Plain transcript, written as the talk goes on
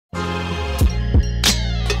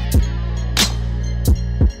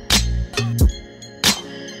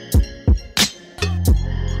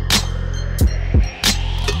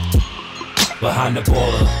behind the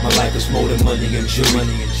baller. My life is more than money and jewelry.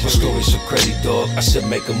 My story's so crazy, dog. I said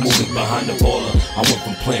make a movie behind the baller. I went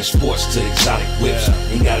from playing sports to exotic whips.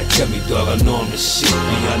 Ain't gotta tell me, dog. I know I'm the shit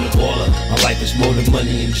behind the baller. My life is more than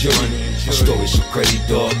money and jewelry. My story's so crazy,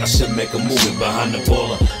 dog. I said make a movie behind the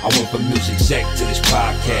baller. I went from music exec to this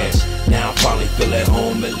podcast. Now I finally feel at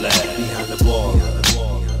home at last. Behind the baller.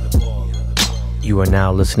 You are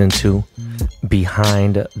now listening to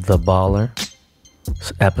Behind the Baller.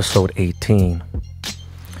 It's episode 18.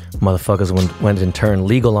 Motherfuckers went and turned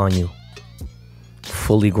legal on you.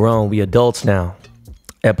 Fully grown. We adults now.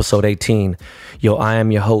 Episode 18. Yo, I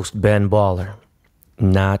am your host, Ben Baller,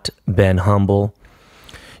 not Ben Humble.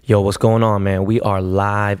 Yo, what's going on, man? We are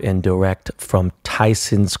live and direct from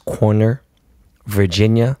Tyson's Corner,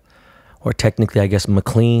 Virginia, or technically, I guess,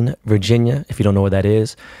 McLean, Virginia. If you don't know where that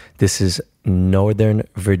is, this is Northern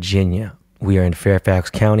Virginia. We are in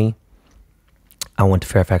Fairfax County. I went to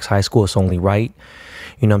Fairfax High School. It's only right.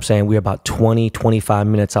 You know what I'm saying? We're about 25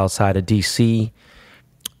 minutes outside of DC.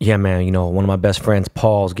 Yeah, man, you know, one of my best friends,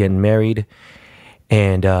 Paul's getting married.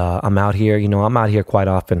 And I'm out here. You know, I'm out here quite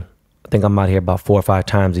often. I think I'm out here about 4 or 5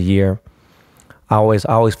 times a year. I always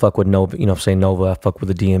fuck with Nova. You know what I'm saying? Nova. I fuck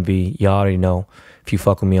with the DMV. Y'all already know if you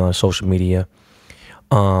fuck with me on social media.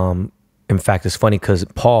 In fact, it's funny because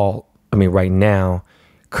Paul, right now,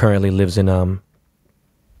 currently lives in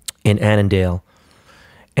Annandale.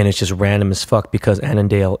 And it's just random as fuck because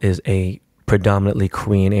Annandale is a predominantly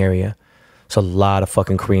Korean area. It's a lot of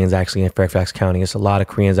fucking Koreans actually in Fairfax County. It's a lot of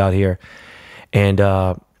Koreans out here. And they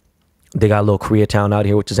got a little Koreatown out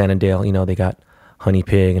here, which is Annandale. You know, they got Honey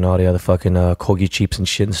Pig and all the other fucking Kogi Cheeps and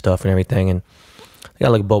shit and stuff and everything. And they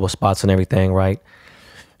got like boba spots and everything, right?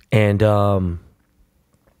 And I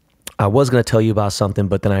was going to tell you about something,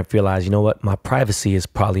 but then I realized, you know what? My privacy is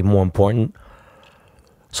probably more important.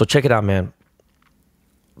 So check it out, man.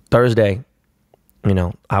 Thursday, you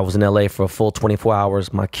know, I was in LA for a full 24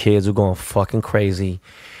 hours. My kids were going fucking crazy.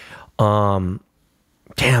 Damn,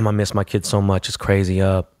 I miss my kids so much. It's crazy.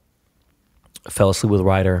 I fell asleep with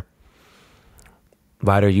Ryder.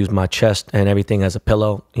 Ryder used my chest and everything as a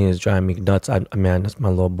pillow. He was driving me nuts. Man, that's my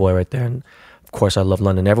little boy right there. And of course, I love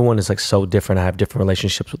London. Everyone is like so different. I have different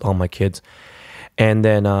relationships with all my kids. And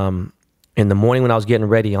then in the morning when I was getting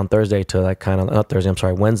ready on Thursday to like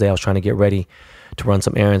Wednesday, I was trying to get ready to run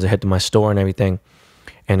some errands and head to my store and everything.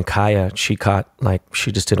 And Kaya, she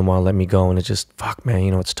just didn't want to let me go. And it just, fuck, man,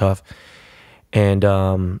 you know, it's tough. And,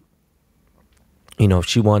 you know,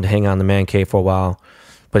 she wanted to hang out in the man cave for a while.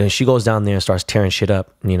 But then she goes down there and starts tearing shit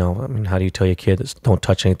up. You know, how do you tell your kids don't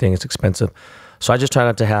touch anything? It's expensive. So I just try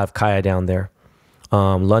not to have Kaya down there.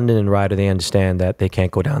 London and Ryder, they understand that they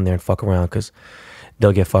can't go down there and fuck around because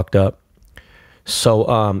they'll get fucked up.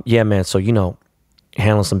 So, yeah, man. So, you know,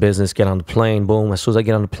 handle some business, get on the plane, boom. As soon as I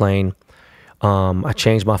get on the plane, I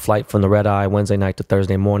changed my flight from the red eye Wednesday night to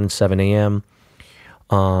Thursday morning, 7 a.m.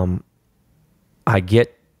 I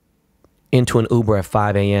get into an Uber at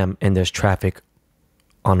 5 a.m. and there's traffic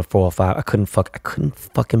on the 405. I couldn't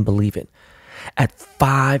fucking believe it. At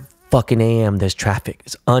 5 fucking a.m. there's traffic.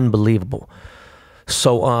 It's unbelievable.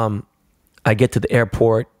 So I get to the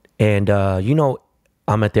airport and you know,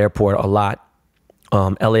 I'm at the airport a lot.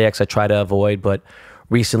 LAX I try to avoid, but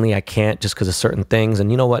recently I can't just because of certain things. And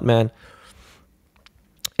you know what, man?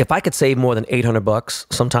 If I could save more than $800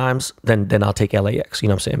 sometimes, then I'll take LAX. You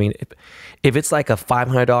know what I'm saying? If it's like a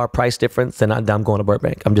 $500 price difference, then I'm going to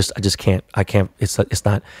Burbank. I just can't. I can't. It's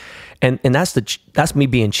not. And that's me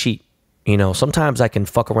being cheap. You know, sometimes I can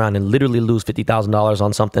fuck around and literally lose $50,000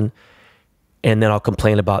 on something, and then I'll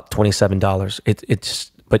complain about $27.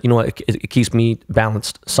 But you know what? It keeps me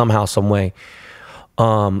balanced somehow, some way.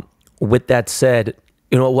 With that said,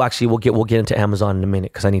 you know, we'll get into Amazon in a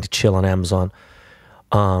minute because I need to chill on Amazon.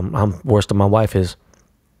 I'm worse than my wife is.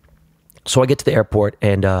 So I get to the airport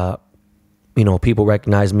and, you know, people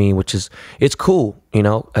recognize me, it's cool. You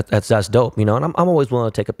know, that's dope, you know, and I'm always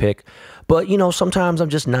willing to take a pic, but you know, sometimes I'm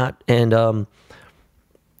just not. And,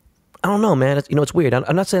 I don't know, man. It's weird.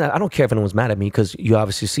 I'm not saying I don't care if anyone's mad at me because you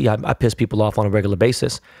obviously see I piss people off on a regular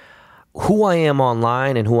basis. Who I am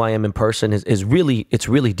online and who I am in person is really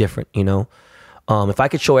different, you know. If I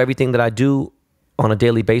could show everything that I do on a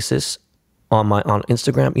daily basis on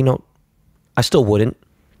Instagram, you know, I still wouldn't.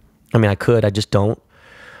 I could, I just don't.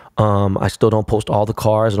 I still don't post all the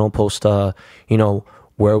cars. I don't post, you know,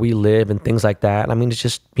 where we live and things like that. It's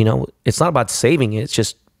just, you know, it's not about saving it. It's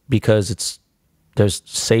just because there's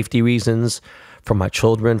safety reasons for my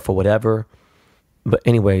children, for whatever. But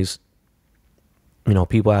anyways, you know,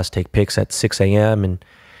 people ask to take pics at 6 a.m.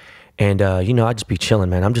 and you know, I just be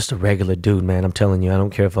chilling, man. I'm just a regular dude, man. I'm telling you, I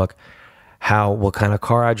don't care if what kind of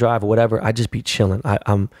car I drive or whatever. I just be chilling.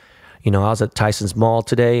 I'm, you know, I was at Tyson's Mall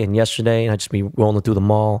today and yesterday, and I just be rolling through the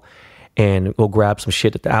mall and go grab some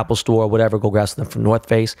shit at the Apple store or whatever, go grab something from North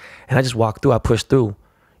Face, and I just walk through, I push through.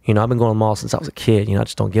 You know, I've been going to the mall since I was a kid. You know, I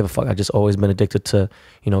just don't give a fuck. I just always been addicted to,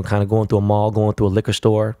 you know, kind of going through a mall, going through a liquor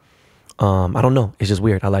store. I don't know. It's just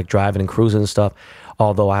weird. I like driving and cruising and stuff,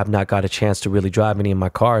 although I have not got a chance to really drive any of my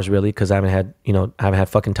cars really because I haven't had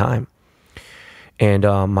fucking time. And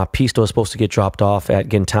my Pisto is supposed to get dropped off at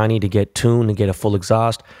Gintani to get tuned and get a full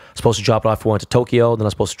exhaust. Supposed to drop it off before I went to Tokyo. Then I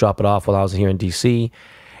was supposed to drop it off while I was here in DC.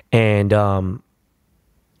 And I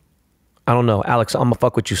don't know, Alex, I'm gonna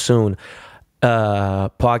fuck with you soon.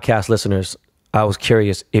 Podcast listeners, I was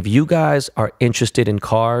curious. If you guys are interested in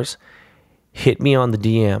cars, hit me on the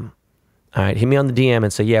DM. All right, hit me on the DM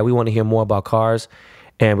and say, yeah, we want to hear more about cars.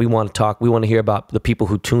 And we want to talk. We want to hear about the people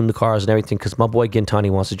who tune the cars and everything because my boy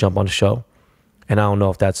Gintani wants to jump on the show. And I don't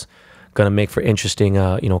know if that's going to make for interesting,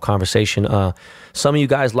 conversation. Some of you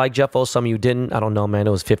guys like Jeffo, some of you didn't. I don't know, man.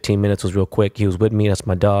 It was 15 minutes. It was real quick. He was with me. That's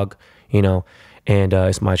my dog, you know, and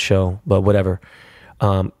it's my show. But whatever.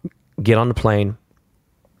 Get on the plane,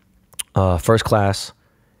 first class,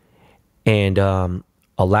 and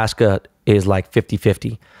Alaska is like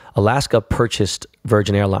 50-50. Alaska purchased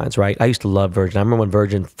Virgin Airlines, right? I used to love Virgin. I remember when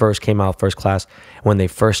Virgin first came out, first class, when they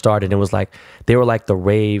first started, it was like, they were like the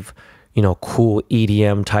rave, you know, cool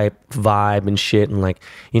EDM type vibe and shit. And like,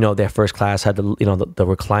 you know, their first class had the, you know, the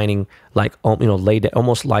reclining, like, you know, laid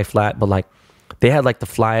almost lie flat, but like, they had like the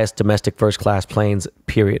flyest domestic first class planes,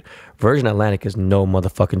 period. Virgin Atlantic is no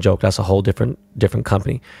motherfucking joke. That's a whole different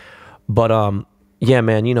company. But yeah,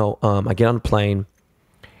 man, you know, I get on the plane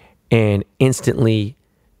and instantly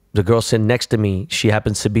the girl sitting next to me, she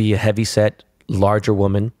happens to be a heavyset, larger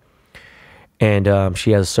woman. And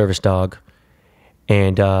she has a service dog.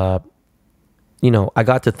 And, you know, I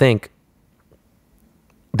got to think,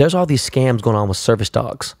 there's all these scams going on with service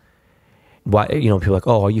dogs. Why, you know, people are like,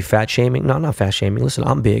 oh, are you fat shaming? No, I'm not fat shaming. Listen,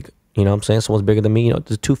 I'm big. You know what I'm saying? Someone's bigger than me. You know,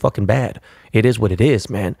 it's too fucking bad. It is what it is,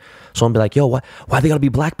 man. So I'm be like, yo, why they gotta be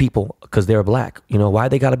black people? Because they're black. You know, why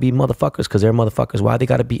they gotta be motherfuckers? Because they're motherfuckers. Why they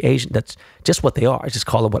gotta be Asian? That's just what they are. I just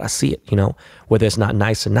call it what I see it, you know, whether it's not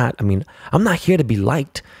nice or not. I mean, I'm not here to be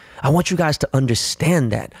liked. I want you guys to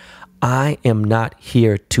understand that. I am not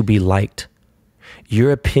here to be liked.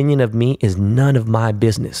 Your opinion of me is none of my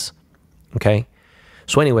business. Okay?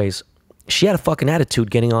 So anyways, she had a fucking attitude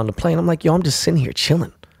getting on the plane. I'm like, yo, I'm just sitting here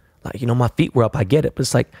chilling. Like, you know, my feet were up. I get it. But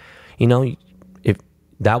it's like, you know, if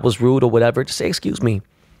that was rude or whatever, just say, excuse me.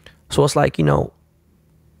 So it's like, you know,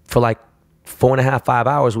 for like 4.5, 5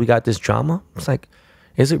 hours, we got this drama. It's like,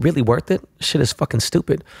 is it really worth it? Shit is fucking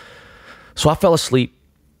stupid. So I fell asleep.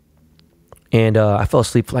 And I fell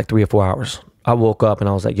asleep for like 3 or 4 hours. I woke up and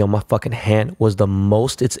I was like, yo, my fucking hand was the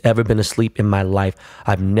most it's ever been asleep in my life.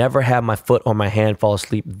 I've never had my foot or my hand fall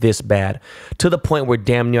asleep this bad. To the point where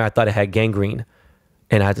damn near I thought it had gangrene.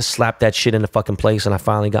 And I had to slap that shit in the fucking place. And I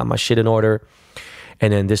finally got my shit in order.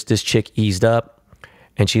 And then this chick eased up.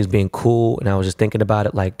 And she was being cool. And I was just thinking about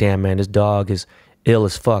it like, damn, man, this dog is ill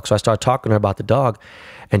as fuck. So I started talking to her about the dog.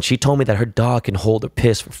 And she told me that her dog can hold her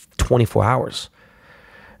piss for 24 hours.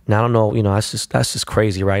 Now, I don't know, you know, that's just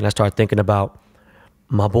crazy, right? And I started thinking about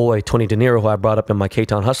my boy, Tony De Niro, who I brought up in my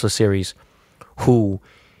K-Town Hustler series, who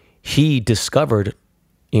he discovered,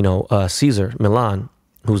 you know, Caesar Milan,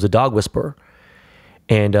 who's the dog whisperer.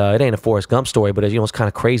 And it ain't a Forrest Gump story, but you know, it's kind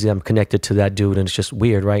of crazy. I'm connected to that dude, and it's just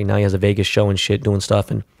weird, right? Now he has a Vegas show and shit, doing stuff.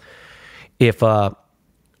 And if London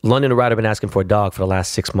and Ryder have been asking for a dog for the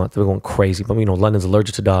last 6 months, they're going crazy. But, you know, London's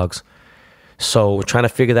allergic to dogs. So we're trying to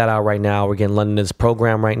figure that out right now. We're getting London in this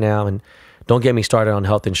program right now. And don't get me started on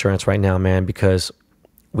health insurance right now, man, because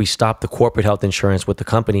we stopped the corporate health insurance with the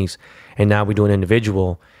companies. And now we do an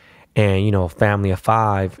individual. And, you know, a family of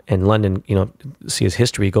 5. And London, you know, see his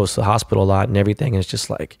history, he goes to the hospital a lot and everything. And it's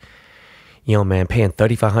just like, you know, man, paying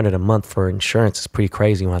 $3,500 a month for insurance is pretty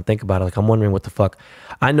crazy when I think about it. Like, I'm wondering what the fuck.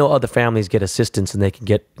 I know other families get assistance and they can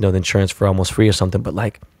get, you know, the insurance for almost free or something. But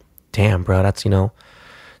like, damn, bro, that's, you know,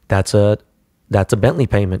 that's a Bentley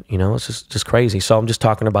payment, you know, it's just crazy. So I'm just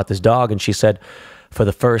talking about this dog, and she said for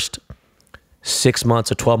the first 6 months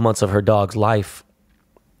or 12 months of her dog's life,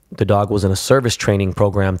 the dog was in a service training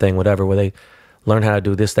program thing, whatever, where they learn how to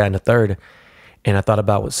do this, that, and the third. And I thought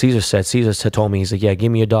about what Caesar said. Caesar told me, he said, yeah,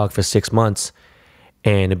 give me a dog for 6 months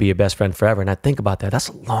and to be your best friend forever. And I think about that. That's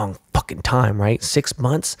a long fucking time, right? 6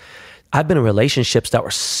 months. I've been in relationships that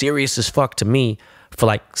were serious as fuck to me for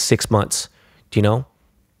like 6 months, do you know?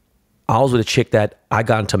 I was with a chick that I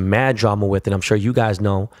got into mad drama with, and I'm sure you guys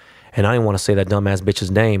know, and I didn't want to say that dumbass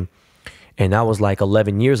bitch's name. And that was like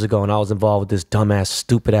 11 years ago, and I was involved with this dumbass,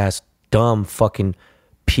 stupid ass dumb fucking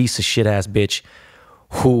piece of shit ass bitch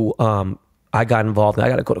who I got involved in. I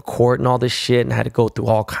got to go to court and all this shit and I had to go through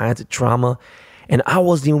all kinds of drama. And I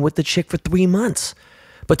wasn't even with the chick for 3 months.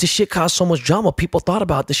 But this shit caused so much drama. People thought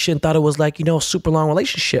about this shit and thought it was like, a super long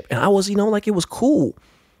relationship. And I was, like it was cool.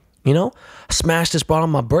 I smashed this broad on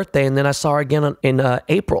my birthday and then I saw her again in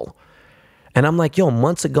April. And I'm like,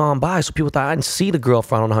 months had gone by. So people thought I didn't see the girl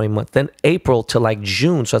for I don't know how many months. Then April to like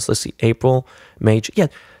June. So let's see, April, May, June. Yeah,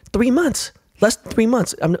 3 months. Less than 3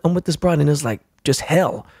 months. I'm with this broad and it's like just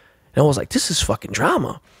hell. And I was like, this is fucking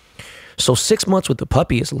drama. So 6 months with the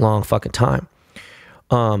puppy is a long fucking time.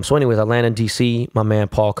 So anyways, I land in DC. My man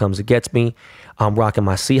Paul comes and gets me. I'm rocking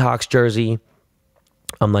my Seahawks jersey.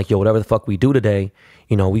 I'm like, whatever the fuck we do today,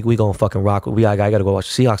 we gonna fucking rock. I gotta go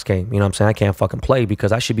watch the Seahawks game. You know what I'm saying? I can't fucking play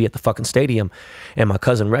because I should be at the fucking stadium. And my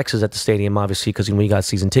cousin Rex is at the stadium, obviously, because we got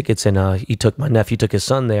season tickets. And my nephew took his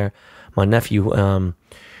son there, my nephew,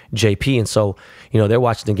 JP. And so, they're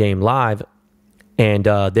watching the game live. And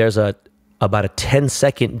there's about a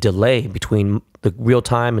 10-second delay between the real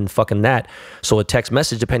time and fucking that. So a text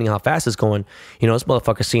message, depending on how fast it's going, this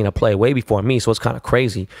motherfucker's seeing a play way before me. So it's kind of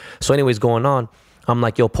crazy. So anyways, going on, I'm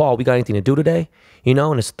like, Paul, we got anything to do today?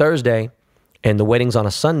 And it's Thursday and the wedding's on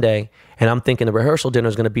a Sunday. And I'm thinking the rehearsal dinner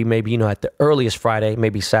is going to be maybe, at the earliest Friday,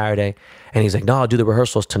 maybe Saturday. And he's like, no, I'll do the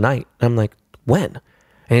rehearsals tonight. And I'm like, when?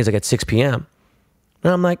 And he's like, at 6 p.m.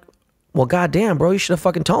 And I'm like, well, goddamn, bro, you should have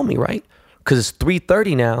fucking told me, right? Because it's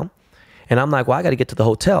 3:30 now. And I'm like, well, I got to get to the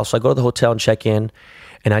hotel. So I go to the hotel and check in.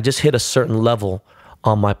 And I just hit a certain level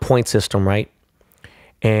on my point system, right?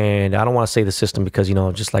 And I don't want to say the system because,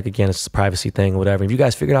 just like, again, it's a privacy thing or whatever. If you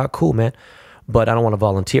guys figure it out, cool, man. But I don't want to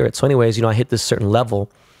volunteer it. So anyways, I hit this certain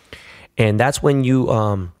level. And that's when you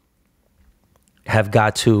have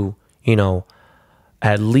got to,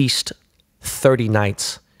 at least 30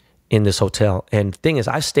 nights in this hotel. And the thing is,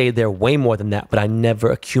 I stayed there way more than that, but I never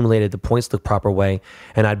accumulated the points the proper way.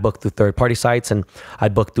 And I'd book through third-party sites, and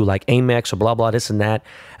I'd book through like Amex or blah, blah, this and that.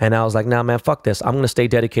 And I was like, nah, man, fuck this. I'm going to stay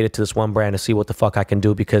dedicated to this one brand and see what the fuck I can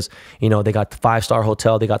do because, they got the 5-star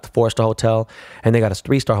hotel, they got the 4-star hotel, and they got a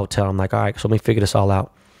 3-star hotel. I'm like, all right, so let me figure this all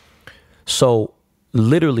out. So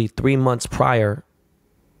literally 3 months prior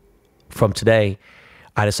from today,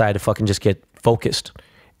 I decided to fucking just get focused.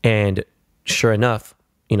 And sure enough,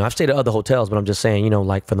 I've stayed at other hotels, but I'm just saying,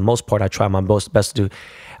 like for the most part, I try my best to do.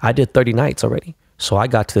 I did 30 nights already. So I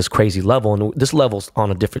got to this crazy level, and this level's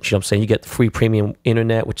on a different, I'm saying, you get the free premium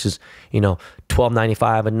internet, which is,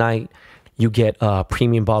 $12.95 a night. You get a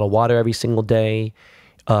premium bottle of water every single day.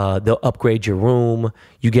 They'll upgrade your room.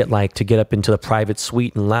 You get to get up into the private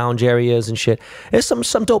suite and lounge areas and shit. There's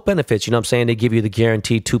some dope benefits, you know what I'm saying? They give you the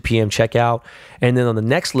guaranteed 2 p.m. checkout. And then on the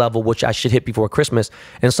next level, which I should hit before Christmas,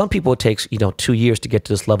 and some people it takes, 2 years to get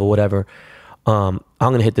to this level, whatever. I'm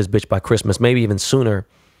going to hit this bitch by Christmas, maybe even sooner.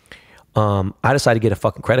 I decided to get a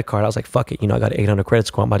fucking credit card. I was like, fuck it. I got an 800 credit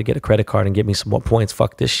score. I'm about to get a credit card and get me some more points.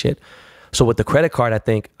 Fuck this shit. So with the credit card, I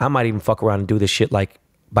think I might even fuck around and do this shit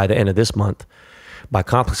by the end of this month. By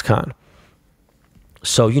ComplexCon.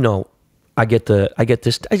 So, I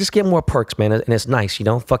just get more perks, man. And it's nice,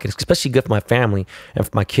 fuck it. It's especially good for my family and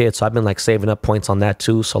for my kids. So I've been saving up points on that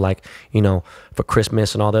too. So for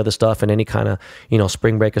Christmas and all the other stuff and any kind of,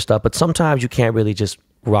 spring breaker stuff. But sometimes you can't really just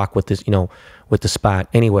rock with this, with the spot.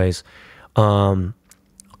 Anyways,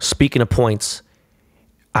 speaking of points,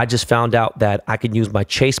 I just found out that I could use my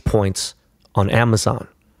Chase points on Amazon.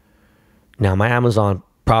 Now my Amazon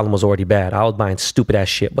problem was already bad. I was buying stupid ass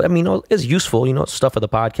shit, but I mean, it's useful, stuff for the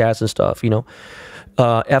podcast and stuff,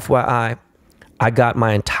 FYI, I got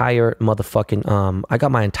my entire motherfucking, I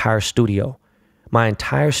got my entire studio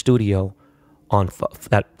on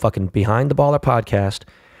that fucking Behind the Baller podcast.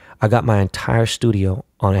 I got my entire studio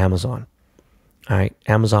on Amazon. All right.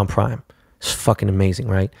 Amazon Prime. It's fucking amazing.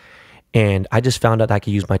 Right. And I just found out I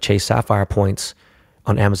could use my Chase Sapphire points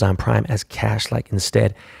on Amazon Prime as cash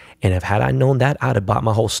instead. And if had I known that, I'd have bought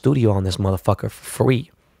my whole studio on this motherfucker for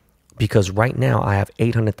free. Because right now I have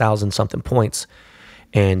 800,000 something points.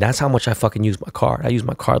 And that's how much I fucking use my card. I use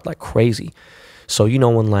my card like crazy. So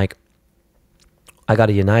when I got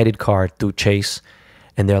a United card through Chase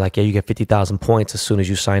and they're like, yeah, you get 50,000 points as soon as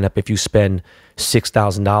you sign up if you spend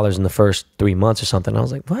 $6,000 in the first 3 months or something. I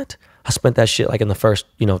was like, what? I spent that shit in the first,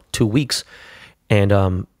 2 weeks. And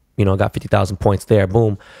got 50,000 points there,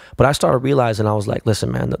 boom. But I started realizing, I was like,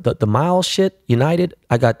 listen, man, the miles shit, United,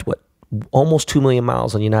 I got almost 2 million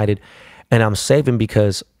miles on United, and I'm saving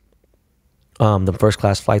because the first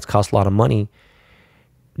class flights cost a lot of money.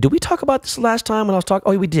 Did we talk about this last time when I was talking?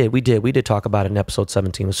 Oh, we did talk about it in episode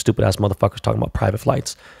 17 with stupid ass motherfuckers talking about private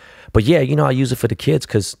flights. But yeah, I use it for the kids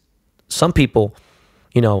because some people,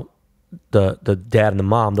 the dad and the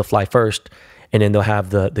mom, they'll fly first, and then they'll have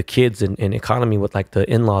the kids in economy with like the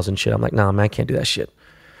in-laws and shit. I'm like, nah, man, I can't do that shit.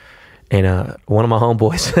 And one of my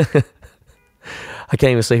homeboys, I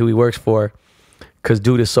can't even say who he works for, because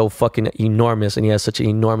dude is so fucking enormous, and he has such an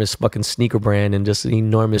enormous fucking sneaker brand and just an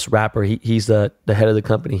enormous rapper. He's the head of the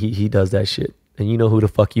company. He does that shit. And you know who the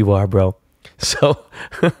fuck you are, bro. So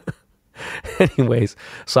anyways,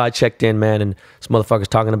 so I checked in, man, and this motherfucker's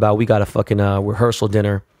talking about we got a fucking rehearsal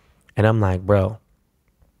dinner. And I'm like, bro,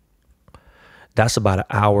 that's about an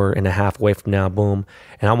hour and a half away from now, boom.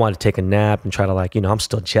 And I want to take a nap and try to like, you know, I'm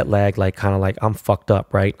still jet lagged, like kind of like I'm fucked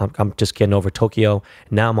up, right? I'm just getting over Tokyo.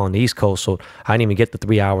 Now I'm on the East Coast, so I didn't even get the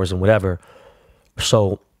 3 hours and whatever.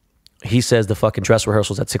 So he says the fucking dress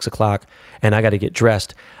rehearsal's at 6 o'clock and I got to get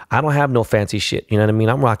dressed. I don't have no fancy shit, you know what I mean?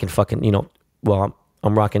 I'm rocking fucking, you know, well,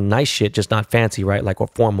 I'm rocking nice shit, just not fancy, right? Like, or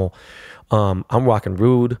formal. I'm rocking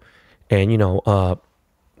rude, and, you know,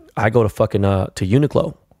 I go to fucking, to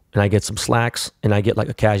Uniqlo, and I get some slacks, and I get like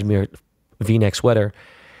a cashmere V-neck sweater,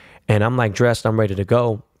 and I'm like dressed, I'm ready to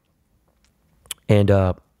go, and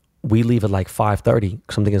we leave at like 5:30,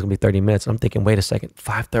 because I'm thinking it's gonna be 30 minutes, and I'm thinking, wait a second,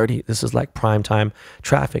 5:30, this is like prime time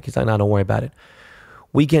traffic. He's like, no, don't worry about it.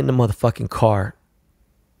 We get in the motherfucking car,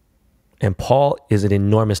 and Paul is an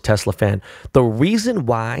enormous Tesla fan. The reason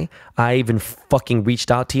why I even fucking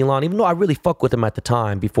reached out to Elon, even though I really fucked with him at the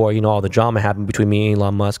time before, you know, all the drama happened between me and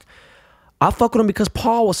Elon Musk, I fucked with him because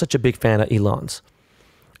Paul was such a big fan of Elon's.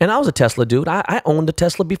 And I was a Tesla dude. I owned a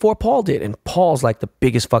Tesla before Paul did. And Paul's like the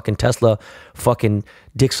biggest fucking Tesla fucking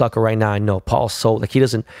dick sucker right now. I know Paul's so like, he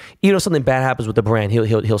doesn't, even if something bad happens with the brand,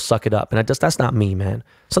 he'll suck it up. And that's not me, man.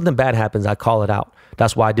 Something bad happens, I call it out.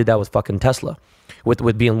 That's why I did that with fucking Tesla.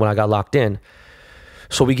 With being when I got locked in.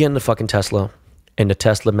 So we get in the fucking Tesla, and the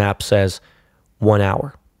Tesla map says 1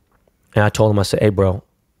 hour. And I told him, I said, hey, bro,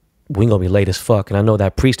 we gonna be late as fuck. And I know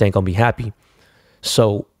that priest ain't gonna be happy.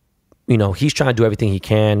 So, you know, he's trying to do everything he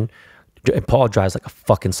can. And Paul drives like a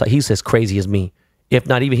fucking, he's as crazy as me. If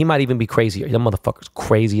not even, he might even be crazier. That motherfucker's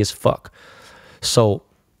crazy as fuck. So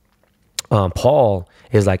Paul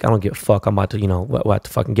is like, I don't give a fuck. I'm about to, you know, we'll have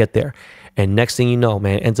to fucking get there. And next thing you know,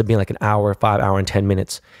 man, it ends up being like an hour, 5 hour and 10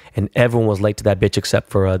 minutes. And everyone was late to that bitch except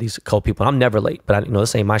for these couple people. I'm never late, but you know,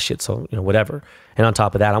 this ain't my shit. So, you know, whatever. And on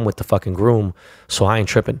top of that, I'm with the fucking groom. So I ain't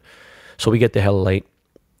tripping. So we get the hell late.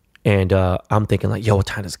 And I'm thinking like, yo, what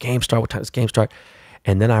time does the game start? What time does the game start?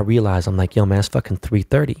 And then I realized, I'm like, yo, man, it's fucking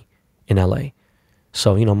 3:30 in LA.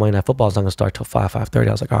 So, you know, Monday Night Football is not going to start till 5:30.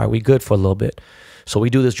 I was like, all right, we good for a little bit. So we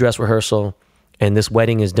do this dress rehearsal. And this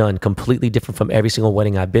wedding is done completely different from every single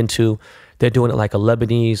wedding I've been to. They're doing it like a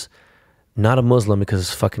Lebanese, not a Muslim, because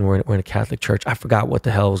it's fucking we're in a Catholic church. I forgot what the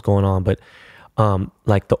hell was going on, but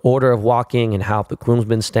like the order of walking and how the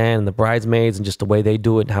groomsmen stand and the bridesmaids and just the way they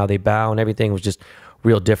do it and how they bow and everything was just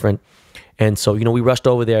real different. And so, you know, we rushed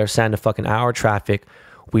over there, sat in a fucking hour traffic.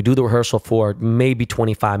 We do the rehearsal for maybe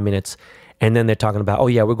 25 minutes. And then they're talking about, oh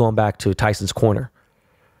yeah, we're going back to Tyson's Corner.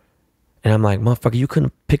 And I'm like, motherfucker, you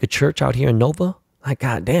couldn't pick a church out here in Nova? Like,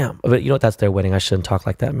 goddamn. But you know what? That's their wedding. I shouldn't talk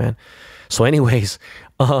like that, man. So anyways,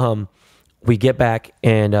 we get back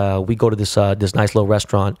and we go to this nice little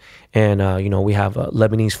restaurant. And, you know, we have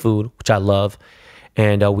Lebanese food, which I love.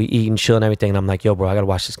 And we eat and chill and everything. And I'm like, yo, bro, I got to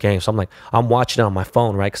watch this game. So I'm like, I'm watching it on my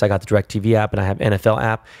phone, right? Because I got the DirecTV app and I have NFL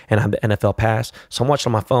app and I have the NFL Pass. So I'm watching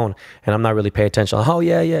on my phone and I'm not really paying attention. Oh,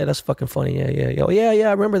 yeah, that's fucking funny. Yeah. Oh, yeah,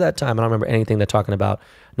 I remember that time. I don't remember anything they're talking about.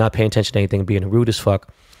 Not paying attention to anything, being rude as fuck.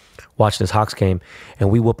 Watching this Hawks game. And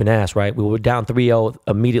we whooping ass, right? We were down 3-0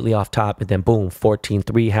 immediately off top. And then boom,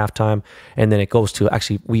 14-3 halftime. And then it goes to,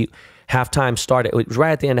 actually, halftime started. It was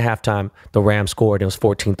right at the end of halftime. The Rams scored. It was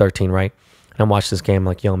 14-13, right? And I'm watching this game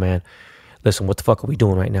like, yo, man, listen, what the fuck are we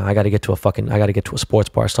doing right now? I got to get to a sports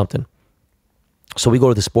bar or something. So we go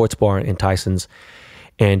to the sports bar in Tyson's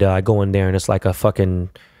and I go in there and it's like a fucking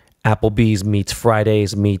Applebee's meets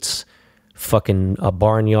Fridays meets fucking a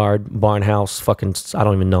barn house. Fucking, I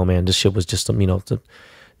don't even know, man. This shit was just some, you know,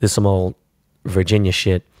 this some old Virginia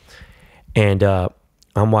shit. And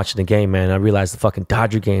I'm watching the game, man. And I realized the fucking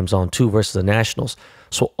Dodger game's on too versus the Nationals.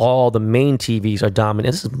 So all the main TVs are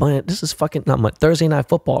dominant. This is fucking not Thursday Night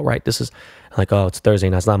Football, right? This is like, oh, it's Thursday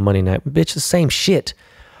night. It's not Monday night. Bitch, the same shit.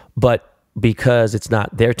 But because it's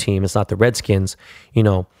not their team, it's not the Redskins, you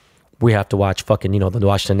know, we have to watch fucking, you know, the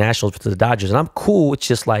Washington Nationals with the Dodgers. And I'm cool. It's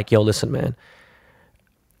just like, yo, listen, man,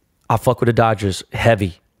 I fuck with the Dodgers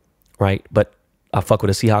heavy, right? But I fuck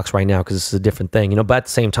with the Seahawks right now because this is a different thing, you know. But at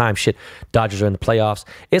the same time, shit, Dodgers are in the playoffs.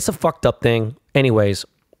 It's a fucked up thing. Anyways,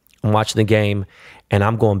 I'm watching the game, and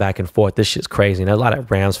I'm going back and forth. This shit's crazy. And there's a lot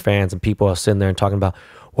of Rams fans, and people are sitting there and talking about,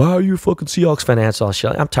 why are you a fucking Seahawks fan? Answer all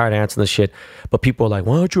shit. I'm tired of answering this shit. But people are like,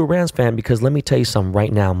 why aren't you a Rams fan? Because let me tell you something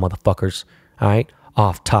right now, motherfuckers. All right?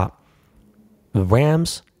 Off top. The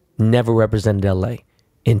Rams never represented LA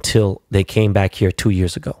until they came back here 2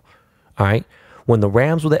 years ago. All right? When the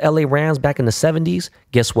Rams were the LA Rams back in the 70s,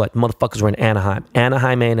 guess what? Motherfuckers were in Anaheim.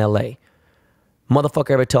 Anaheim ain't LA.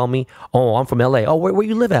 Motherfucker ever tell me, oh, I'm from LA. Oh, where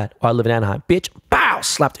you live at? Oh, I live in Anaheim. Bitch, bow,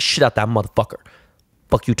 slap the shit out that motherfucker.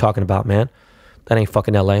 Fuck you talking about, man? That ain't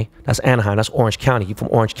fucking LA. That's Anaheim. That's Orange County. You from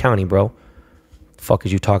Orange County, bro. Fuck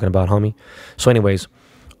is you talking about, homie? So anyways,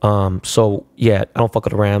 so yeah, I don't fuck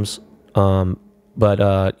with the Rams.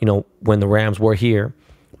 But you know, when the Rams were here,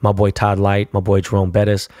 my boy Todd Light, my boy Jerome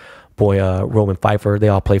Bettis, boy Roman Pfeiffer, they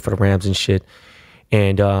all play for the Rams and shit.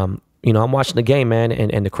 And you know, I'm watching the game, man,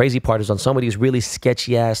 and the crazy part is on some of these really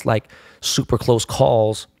sketchy ass, like super close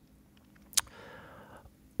calls,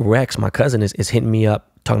 Rex, my cousin, is hitting me up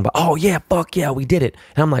talking about, oh yeah, fuck yeah, we did it.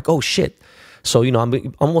 And I'm like, oh shit. So, you know,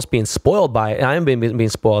 I'm almost being spoiled by it. And I am being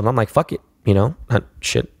spoiled. And I'm like, fuck it, you know,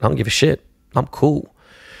 shit, I don't give a shit. I'm cool.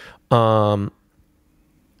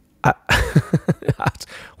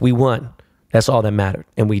 We won. That's all that mattered.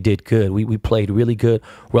 And we did good. We played really good.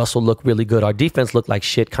 Russell looked really good. Our defense looked like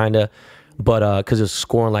shit, kind of, but because it was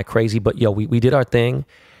scoring like crazy. But, yo, we did our thing.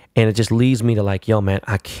 And it just leads me to like, yo, man,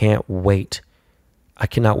 I can't wait. I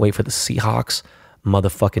cannot wait for the Seahawks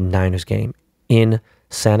motherfucking Niners game in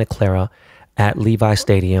Santa Clara at Levi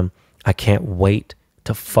Stadium. I can't wait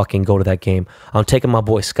to fucking go to that game. I'm taking my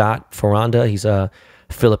boy Scott Ferranda. He's a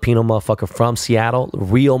Filipino motherfucker from Seattle.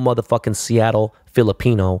 Real motherfucking Seattle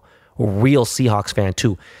Filipino. Real Seahawks fan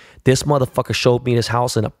too. This motherfucker showed me his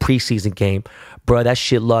house in a preseason game. Bro, that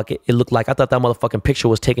shit it looked like, I thought that motherfucking picture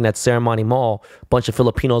was taken at Ceremony Mall. Bunch of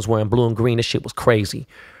Filipinos wearing blue and green. This shit was crazy,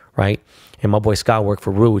 right? And my boy Scott worked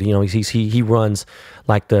for Rude. You know, he runs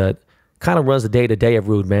like kind of runs the day-to-day of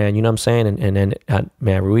Rude, man. You know what I'm saying? And then,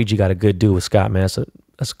 man, Luigi got a good dude with Scott, man.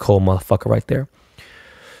 That's a cool motherfucker right there.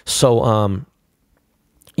 So,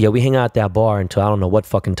 yeah, we hang out at that bar until I don't know what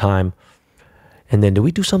fucking time. And then did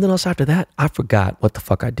we do something else after that? I forgot what the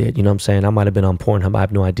fuck I did. You know what I'm saying? I might have been on Pornhub. I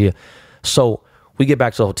have no idea. So we get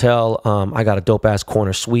back to the hotel. I got a dope ass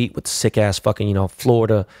corner suite with sick ass fucking, you know, floor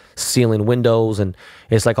to ceiling windows. And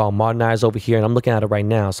it's like all modernized over here. And I'm looking at it right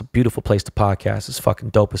now. It's a beautiful place to podcast. It's fucking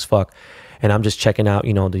dope as fuck. And I'm just checking out,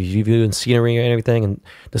 you know, the view and scenery and everything. And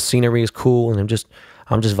the scenery is cool. And I'm just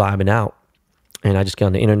vibing out. And I just get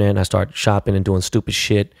on the internet and I start shopping and doing stupid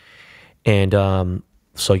shit. And,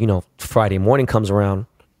 so, you know, Friday morning comes around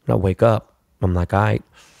and I wake up. I'm like, all right.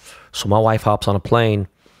 So my wife hops on a plane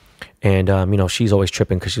and, you know, she's always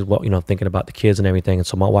tripping because she's, well, you know, thinking about the kids and everything. And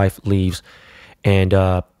so my wife leaves and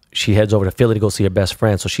she heads over to Philly to go see her best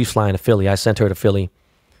friend. So she's flying to Philly. I sent her to Philly.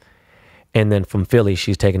 And then from Philly,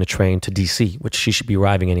 she's taking a train to DC, which she should be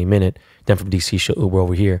arriving any minute. Then from DC, she'll Uber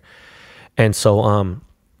over here. And so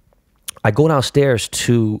I go downstairs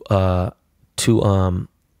to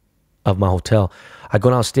of my hotel. I go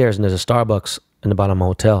downstairs and there's a Starbucks in the bottom of my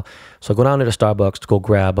hotel. So I go down to the Starbucks to go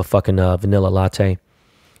grab a fucking vanilla latte.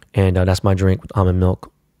 And that's my drink with almond milk.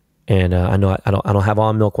 And I know I don't have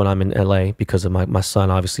almond milk when I'm in LA because of my son,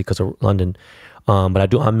 obviously, because of London. But I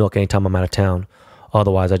do almond milk anytime I'm out of town.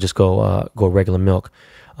 Otherwise, I just go regular milk.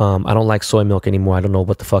 I don't like soy milk anymore. I don't know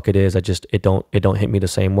what the fuck it is. It don't hit me the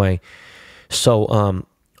same way. So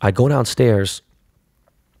I go downstairs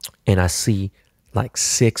and I see like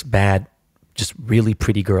 6 bad, just really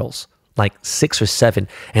pretty girls, like 6 or 7,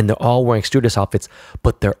 and they're all wearing stewardess outfits,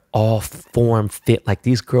 but they're all form fit. Like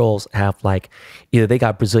these girls have like, either they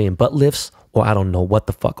got Brazilian butt lifts or I don't know what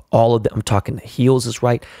the fuck. All of them, I'm talking the heels is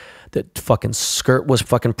right. The fucking skirt was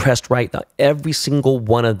fucking pressed right. Now, every single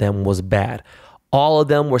one of them was bad. All of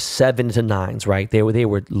them were 7s to 9s, right? They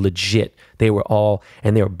were legit. They were all,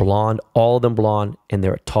 and they were blonde, all of them blonde, and they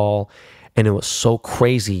were tall. And it was so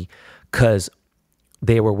crazy because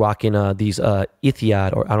they were rocking these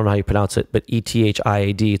Etihad, or I don't know how you pronounce it, but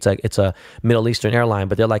Ethiad. It's a Middle Eastern airline,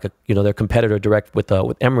 but they're like their competitor direct with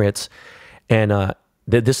Emirates. And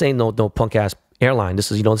this ain't no punk ass airline.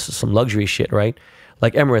 This is some luxury shit, right?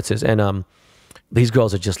 Like Emirates is. And these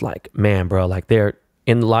girls are just like, man, bro, like they're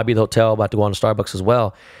in the lobby of the hotel about to go on to Starbucks as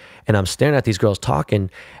well. And I'm staring at these girls talking,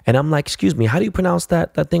 and I'm like, excuse me, how do you pronounce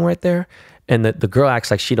that thing right there? And the girl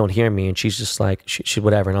acts like she don't hear me, and she's just like, she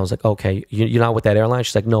whatever. And I was like, okay, you're not with that airline?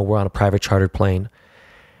 She's like, no, we're on a private chartered plane.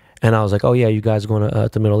 And I was like, oh yeah, you guys going to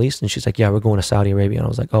the Middle East? And she's like, yeah, we're going to Saudi Arabia. And I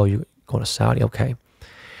was like, oh, you're going to Saudi? Okay.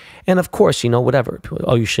 And of course, whatever.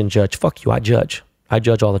 Oh, you shouldn't judge. Fuck you, I judge. I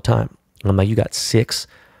judge all the time. And I'm like, you got 6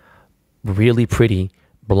 really pretty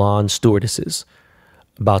blonde stewardesses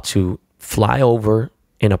about to fly over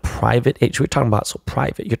in a private, we're talking about so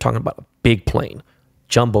private, you're talking about a big plane,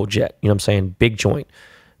 jumbo jet, you know what I'm saying, big joint,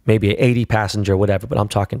 maybe an 80 passenger, whatever, but I'm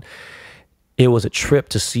talking, it was a trip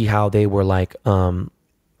to see how they were like,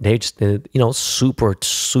 they just, you know,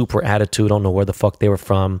 super attitude, don't know where the fuck they were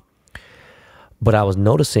from. But I was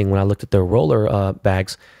noticing when I looked at their roller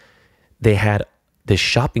bags, they had this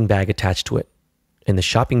shopping bag attached to it. And the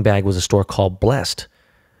shopping bag was a store called Blessed,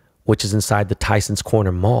 which is inside the Tyson's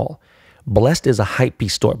Corner Mall. Blessed is a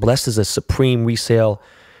hypebeast store. Blessed is a Supreme resale,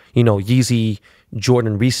 you know, Yeezy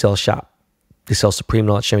Jordan resale shop. They sell Supreme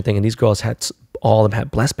and all that shit, everything. And these girls all of them had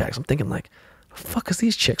Blessed bags. I'm thinking like, the fuck is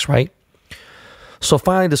these chicks, right? So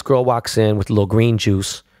finally this girl walks in with a little green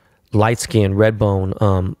juice, light skin, red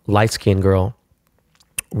bone, light skin girl.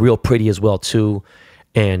 Real pretty as well too,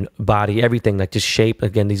 and body, everything, like just shape.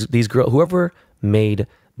 Again, these girls, whoever made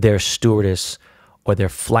their stewardess or their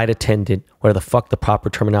flight attendant, whatever the fuck the proper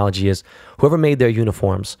terminology is, whoever made their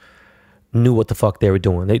uniforms knew what the fuck they were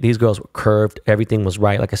doing. These girls were curved, everything was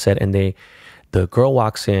right, like I said. And the girl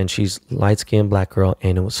walks in, she's light skinned black girl,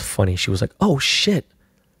 and it was funny. She was like, "Oh shit,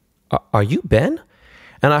 are you Ben?"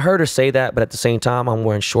 And I heard her say that, but at the same time, I'm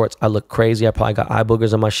wearing shorts. I look crazy. I probably got eye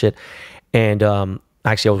boogers on my shit, and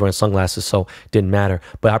actually, I was wearing sunglasses, so it didn't matter.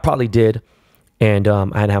 But I probably did, and I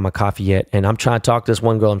hadn't had my coffee yet. And I'm trying to talk to this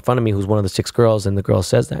one girl in front of me who's one of the 6 girls, and the girl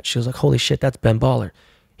says that. She was like, "Holy shit, that's Ben Baller.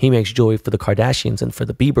 He makes jewelry for the Kardashians and for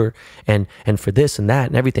the Bieber and for this and that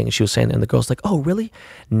and everything." And she was saying, and the girl's like, "Oh, really?"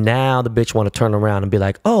 Now the bitch want to turn around and be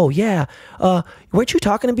like, "Oh, yeah, weren't you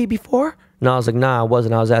talking to me before?" No, I was like, "Nah, I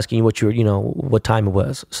wasn't. I was asking you what what time it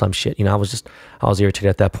was, some shit." You know, I was irritated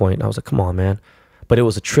at that point. I was like, "Come on, man." But it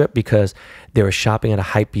was a trip because they were shopping at a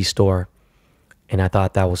hypebeast store, and I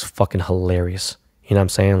thought that was fucking hilarious. You know what I'm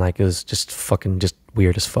saying? Like, it was just fucking just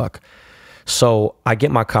weird as fuck. So I get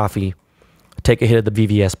my coffee, take a hit of the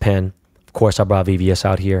VVS pen. Of course, I brought VVS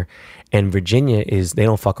out here. And Virginia they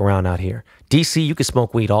don't fuck around out here. DC, you can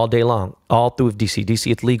smoke weed all day long, all through DC. DC,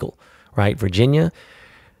 it's legal, right? Virginia,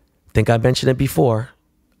 I think I mentioned it before.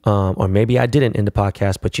 Or maybe I didn't in the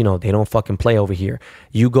podcast, but you know, they don't fucking play over here.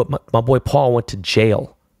 My boy Paul went to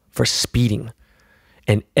jail for speeding,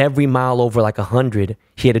 and every mile over like 100,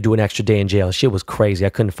 he had to do an extra day in jail. Shit was crazy. I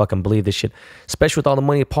couldn't fucking believe this shit, especially with all the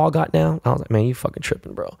money Paul got now. I was like, man, you fucking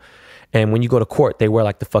tripping, bro. And when you go to court, they wear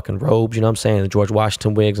like the fucking robes, you know what I'm saying? The George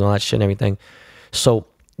Washington wigs and all that shit and everything. So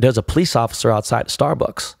there's a police officer outside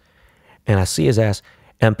Starbucks, and I see his ass.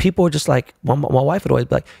 And people are just like, my wife would always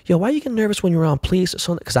be like, "Yo, why are you getting nervous when you're around police or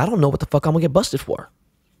something?" Because I don't know what the fuck I'm gonna get busted for.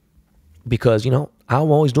 Because, you know,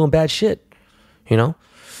 I'm always doing bad shit, you know?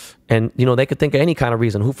 And, you know, they could think of any kind of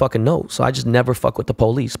reason. Who fucking knows? So I just never fuck with the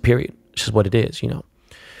police, period. It's just what it is, you know?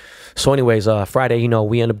 So anyways, Friday, you know,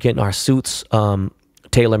 we end up getting our suits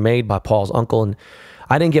tailor-made by Paul's uncle. And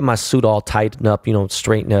I didn't get my suit all tightened up, you know,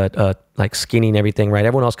 straightened, like skinny and everything, right?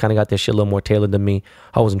 Everyone else kind of got their shit a little more tailored than me.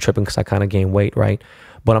 I wasn't tripping because I kind of gained weight, right?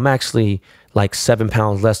 But I'm actually like 7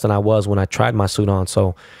 pounds less than I was when I tried my suit on.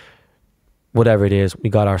 So whatever it is,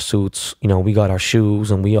 we got our suits, you know, we got our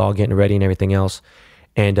shoes, and we all getting ready and everything else.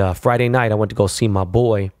 And Friday night, I went to go see my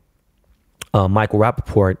boy, Michael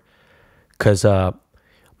Rappaport, because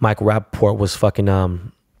Michael Rappaport was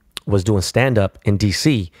fucking, was doing stand-up in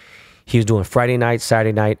DC. He was doing Friday night,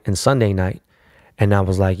 Saturday night, and Sunday night. And I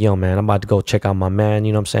was like, "Yo, man, I'm about to go check out my man."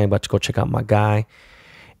 You know what I'm saying? About to go check out my guy.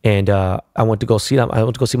 And I went to go see them. I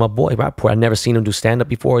went to go see my boy, Rappaport. I'd never seen him do stand-up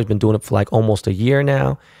before. He's been doing it for like almost a year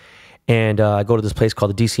now. And I go to this place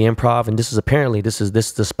called the DC Improv. And this is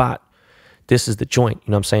the spot. This is the joint.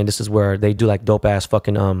 You know what I'm saying? This is where they do like dope-ass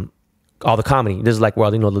fucking, all the comedy. This is like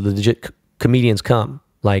where, you know, the legit comedians come.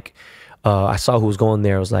 Like, I saw who was going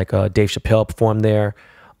there. It was like Dave Chappelle performed there.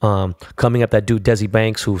 Coming up, that dude Desi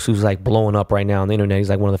Banks, who's like blowing up right now on the internet. He's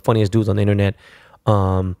like one of the funniest dudes on the internet.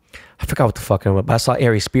 I forgot what the fuck, but I saw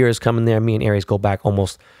Aries Spears coming there. Me and Aries go back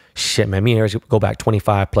almost, shit, man. Me and Aries go back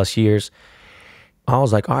 25 plus years. I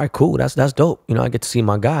was like, all right, cool. That's dope. You know, I get to see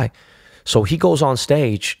my guy. So he goes on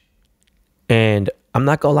stage, and I'm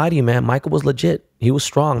not gonna lie to you, man. Michael was legit. He was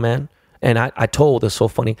strong, man. And I told, it's so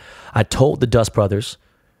funny. I told the Dust Brothers,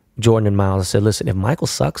 Jordan and Miles, I said, "Listen, if Michael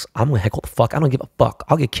sucks, I'm gonna heckle the fuck. I don't give a fuck.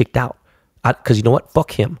 I'll get kicked out. Because you know what?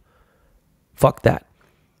 Fuck him. Fuck that.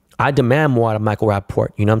 I demand more out of Michael Rappaport.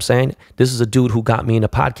 You know what I'm saying? This is a dude who got me into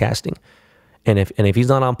podcasting. And if he's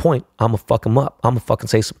not on point, I'm gonna fuck him up. I'm gonna fucking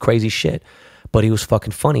say some crazy shit." But he was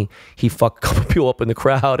fucking funny. He fucked a couple people up in the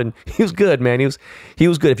crowd, and he was good, man. He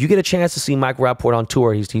was good. If you get a chance to see Michael Rappaport on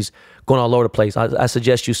tour, he's going all over the place. I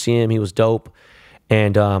suggest you see him. He was dope,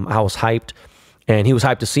 and I was hyped. And he was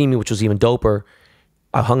hyped to see me, which was even doper.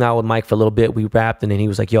 I hung out with Mike for a little bit. We rapped, and then he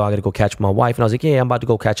was like, yo, I got to go catch my wife. And I was like, yeah, I'm about to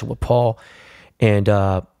go catch up with Paul. And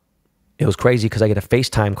it was crazy because I get a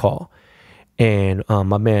FaceTime call. And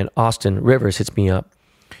my man, Austin Rivers, hits me up.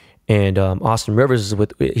 And Austin Rivers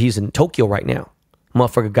he's in Tokyo right now.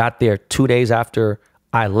 Motherfucker got there 2 days after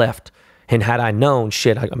I left. And had I known,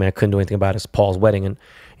 shit, I couldn't do anything about it. It's Paul's wedding, and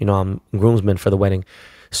I'm groomsman for the wedding.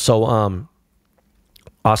 So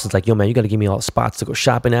Austin's like, yo, man, you got to give me all the spots to go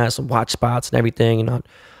shopping at, some watch spots and everything. And I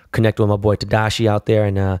connected with my boy Tadashi out there,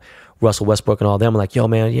 and Russell Westbrook and all them. I'm like, yo,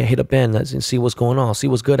 man, yeah, hit up Ben. Let's see what's going on. See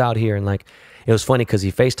what's good out here. And like, it was funny because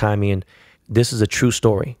he FaceTimed me, and this is a true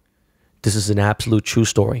story. This is an absolute true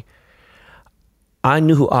story. I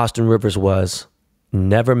knew who Austin Rivers was,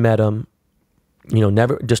 never met him,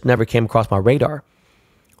 never came across my radar.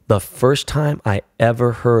 The first time I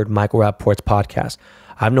ever heard Michael Rappaport's podcast,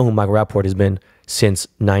 I've known who Michael Rappaport has been since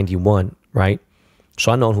 91, right?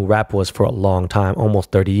 So I known who Rap was for a long time,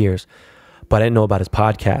 almost 30 years. But I didn't know about his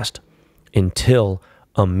podcast until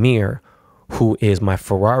Amir, who is my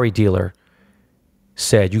Ferrari dealer,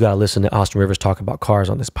 said, you got to listen to Austin Rivers talk about cars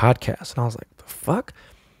on this podcast. And I was like, the fuck?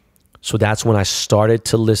 So that's when I started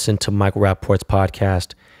to listen to Michael Rappaport's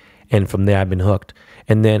podcast. And from there, I've been hooked.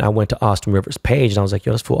 And then I went to Austin Rivers' page, and I was like,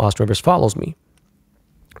 yo, this fool Austin Rivers follows me.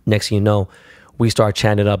 Next thing you know, we start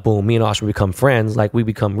chatting it up. Boom, me and Austin become friends. Like, we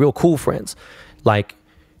become real cool friends. Like,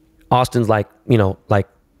 Austin's like,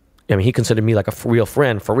 he considered me like a real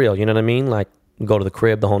friend, for real. You know what I mean? Like, go to the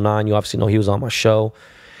crib, the whole nine. You obviously know he was on my show.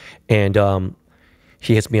 And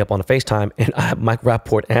he hits me up on a FaceTime, and Mike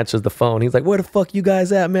Rappaport answers the phone. He's like, where the fuck you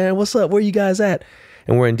guys at, man? What's up? Where you guys at?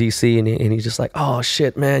 And we're in DC, and he's just like, oh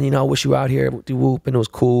shit, man, I wish you were out here. Whoop, and it was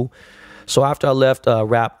cool. So after I left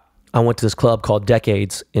Rap, I went to this club called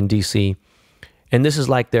Decades in DC. And this is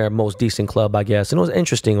like their most decent club, I guess. And it was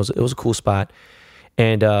interesting. It was a cool spot.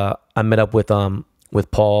 And I met up with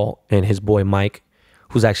Paul and his boy Mike,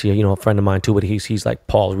 who's actually a friend of mine too. But he's like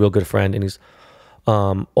Paul's real good friend, and he's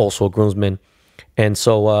also a groomsman. And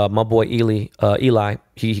so my boy Eli,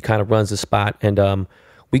 he kind of runs the spot, and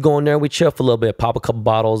we go in there, we chill for a little bit, pop a couple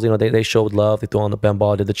bottles. They showed love. They threw on the Ben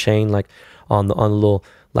Ball, did the chain like on the little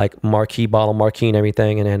like marquee and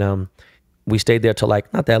everything. And then we stayed there till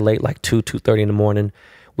like not that late, like 2:30 in the morning.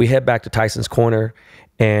 We head back to Tyson's Corner,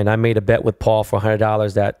 and I made a bet with Paul for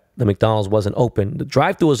 $100 that the McDonald's wasn't open. The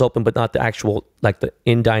drive-thru was open, but not the actual, like the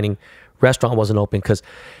in-dining restaurant wasn't open, because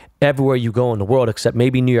everywhere you go in the world, except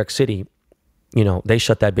maybe New York City, they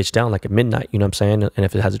shut that bitch down like at midnight, you know what I'm saying? And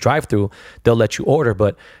if it has a drive-thru, they'll let you order,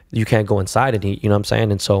 but you can't go inside and eat, you know what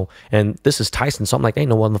I'm saying? And this is Tyson, so I'm like, ain't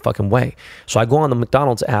no other fucking way. So I go on the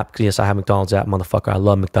McDonald's app, because yes, I have McDonald's app, motherfucker. I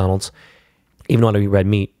love McDonald's. Even though I don't eat red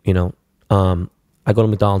meat, I go to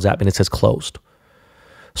McDonald's app and it says closed.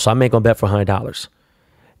 So I make a bet for $100.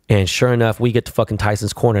 And sure enough, we get to fucking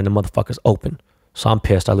Tyson's Corner and the motherfucker's open. So I'm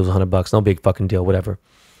pissed. I lose $100. No big fucking deal, whatever.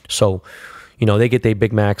 So, they get their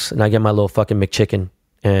Big Macs, and I get my little fucking McChicken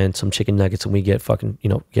and some chicken nuggets, and we get fucking,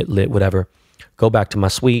 get lit, whatever. Go back to my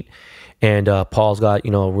suite, and Paul's got,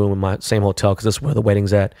 a room in my same hotel, because this is where the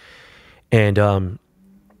wedding's at. And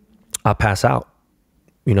I pass out.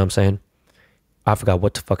 You know what I'm saying? I forgot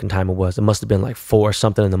what the fucking time it was. It must have been like 4 or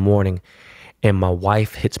something in the morning. And my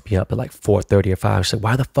wife hits me up at like 4:30 or 5. She's like,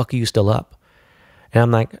 why the fuck are you still up? And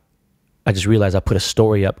I'm like, I just realized I put a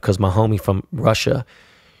story up because my homie from Russia,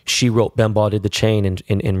 she wrote Ben Ball did the chain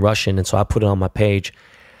in Russian. And so I put it on my page.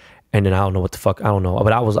 And then I don't know what the fuck, I don't know.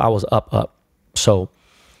 But I was up. So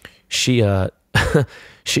she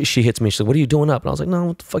she hits me. She's like, what are you doing up? And I was like, no,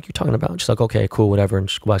 what the fuck are you talking about? And she's like, okay, cool, whatever. And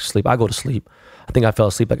she go back to sleep. I go to sleep. I think I fell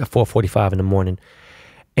asleep like at 4:45 in the morning.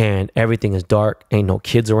 And everything is dark. Ain't no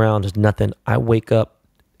kids around. There's nothing. I wake up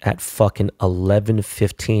at fucking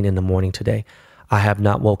 11:15 in the morning today. I have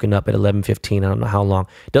not woken up at 11:15. I don't know how long.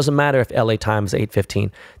 It doesn't matter if LA time is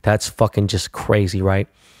 8:15. That's fucking just crazy, right?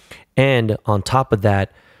 And on top of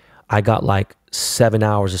that, I got like 7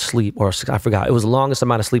 hours of sleep, or 6, I forgot. It was the longest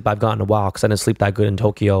amount of sleep I've gotten in a while, because I didn't sleep that good in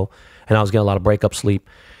Tokyo, and I was getting a lot of breakup sleep.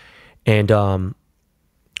 And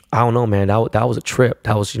I don't know, man. That was a trip.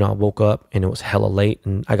 That was, I woke up and it was hella late,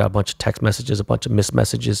 and I got a bunch of text messages, a bunch of missed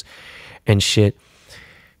messages and shit.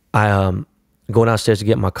 I go downstairs to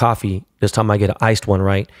get my coffee. This time I get an iced one,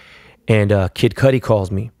 right? And Kid Cudi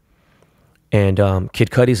calls me. And Kid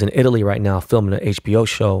Cudi's in Italy right now filming an HBO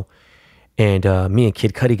show. And me and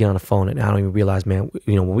Kid Cudi get on the phone, and I don't even realize, man,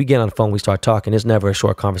 when we get on the phone, we start talking. It's never a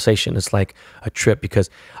short conversation. It's like a trip, because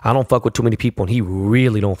I don't fuck with too many people, and he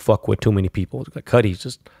really don't fuck with too many people. Like Cudi's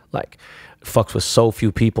just like fucks with so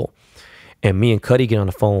few people. And me and Cudi get on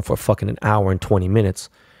the phone for fucking an hour and 20 minutes.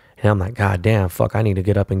 And I'm like, God damn, fuck, I need to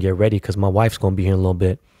get up and get ready, because my wife's going to be here in a little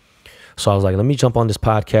bit. So I was like, let me jump on this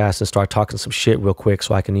podcast and start talking some shit real quick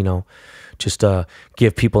so I can, just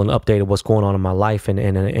give people an update of what's going on in my life. And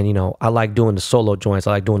I like doing the solo joints.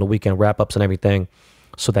 I like doing the weekend wrap-ups and everything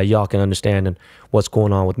so that y'all can understand what's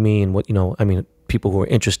going on with me and what, people who are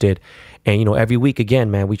interested. And, every week,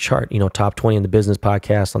 again, man, we chart, top 20 in the business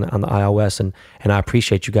podcast on the iOS. And I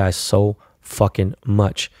appreciate you guys so fucking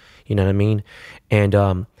much. You know what I mean?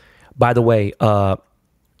 And by the way,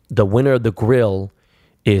 the winner of the grill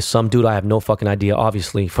is some dude I have no fucking idea,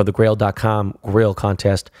 obviously, for the Grail.com grill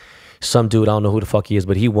contest. Some dude, I don't know who the fuck he is,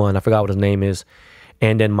 but he won. I forgot what his name is.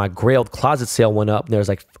 And then my Grail closet sale went up. There's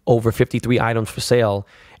like over 53 items for sale.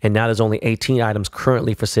 And now there's only 18 items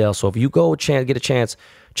currently for sale. So if you get a chance,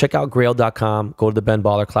 check out Grail.com, go to the Ben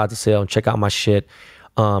Baller closet sale and check out my shit.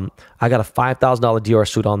 I got a $5,000 Dior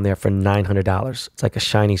suit on there for $900. It's like a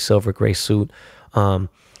shiny silver gray suit. I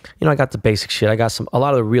got the basic shit. I got a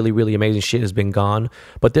lot of the really, really amazing shit has been gone,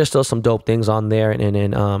 but there's still some dope things on there.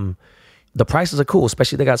 And the prices are cool,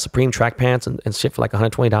 especially they got Supreme track pants and shit for like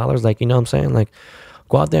 $120. Like, you know what I'm saying? Like,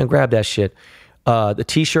 go out there and grab that shit. The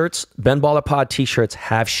t-shirts, Ben Baller Pod t-shirts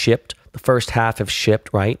have shipped. The first half have shipped,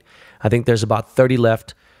 right? I think there's about 30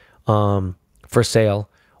 left for sale.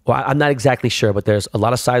 Well, I'm not exactly sure, but there's a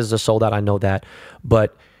lot of sizes are sold out. I know that.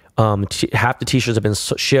 But half the t-shirts have been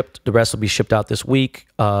shipped. The rest will be shipped out this week.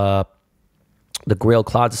 The Grail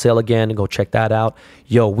closet sale again, and go check that out.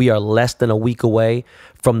 Yo, we are less than a week away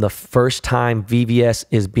from the first time VVS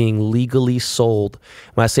is being legally sold.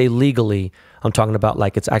 When I say legally, I'm talking about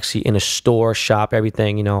like it's actually in a store, shop,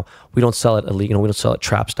 everything. We don't sell it illegal. We don't sell it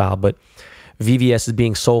trap style, but VVS is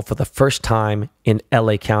being sold for the first time in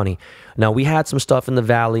LA County. Now, we had some stuff in the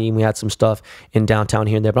Valley, and we had some stuff in downtown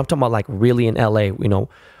here and there, but I'm talking about like really in LA.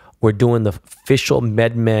 We're doing the official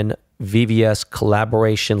MedMen VVS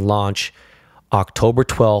collaboration launch October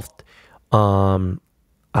 12th.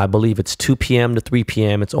 I believe it's 2 p.m. to 3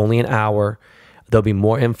 p.m. It's only an hour. There'll be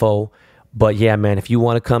more info. But yeah, man, if you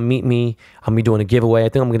want to come meet me, I'm be doing a giveaway. I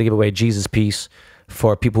think I'm going to give away a Jesus piece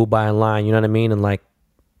for people who buy online. You know what I mean? And like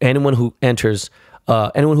anyone who buys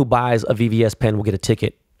a VVS pen will get a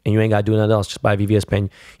ticket, and you ain't got to do nothing else. Just buy a VVS pen.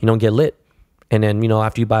 You don't get lit. And then,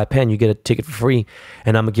 after you buy a pen, you get a ticket for free.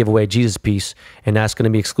 And I'm going to give away a Jesus piece. And that's going to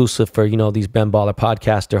be exclusive for, these Ben Baller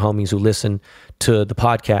podcaster homies who listen to the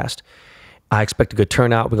podcast. I expect a good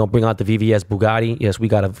turnout. We're going to bring out the VVS Bugatti. Yes, we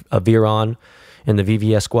got a Veyron in the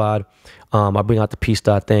VVS squad. I'll bring out the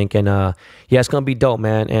Pista, I think. And it's going to be dope,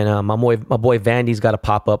 man. And my boy Vandy's got to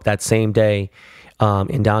pop up that same day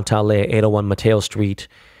in downtown LA, 801 Mateo Street.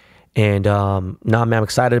 And man, I'm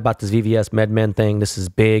excited about this VVS MedMen thing. This is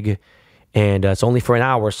big. And it's only for an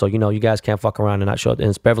hour, so, you guys can't fuck around and not show up. And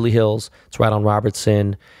it's Beverly Hills. It's right on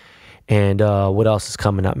Robertson. And what else is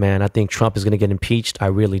coming up, man? I think Trump is going to get impeached. I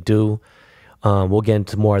really do. We'll get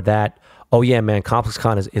into more of that. Oh, yeah, man.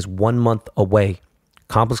 ComplexCon is 1 month away.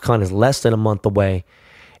 ComplexCon is less than a month away.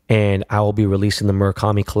 And I will be releasing the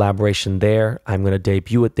Murakami collaboration there. I'm going to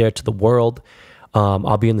debut it there to the world.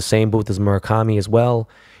 I'll be in the same booth as Murakami as well,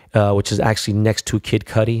 which is actually next to Kid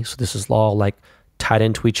Cudi. So this is all like tied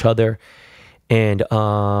into each other. And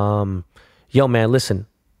yo, man, listen,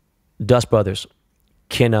 Dust Brothers,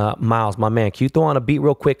 can Miles, my man, can you throw on a beat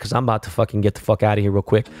real quick? Because I'm about to fucking get the fuck out of here real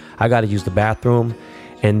quick. I got to use the bathroom,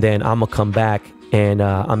 and then I'm going to come back, and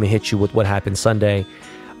I'm going to hit you with what happened Sunday.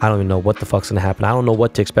 I don't even know what the fuck's going to happen. I don't know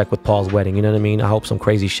what to expect with Paul's wedding. You know what I mean? I hope some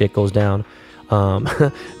crazy shit goes down.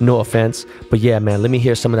 No offense. But yeah, man, let me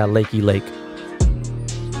hear some of that Lakey Lake.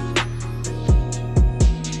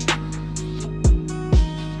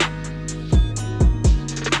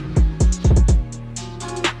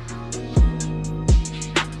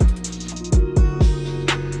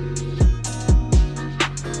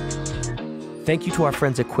 Thank you to our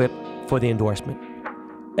friends at Quip for the endorsement.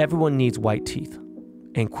 Everyone needs white teeth,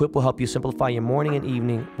 and Quip will help you simplify your morning and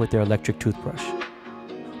evening with their electric toothbrush.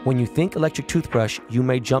 When you think electric toothbrush, you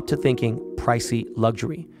may jump to thinking pricey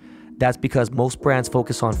luxury. That's because most brands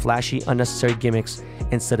focus on flashy, unnecessary gimmicks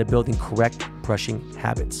instead of building correct brushing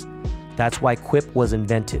habits. That's why Quip was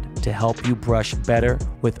invented, to help you brush better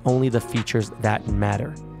with only the features that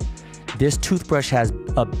matter. This toothbrush has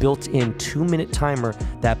a built-in 2-minute timer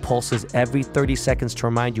that pulses every 30 seconds to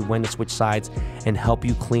remind you when to switch sides and help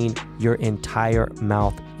you clean your entire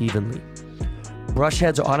mouth evenly. Brush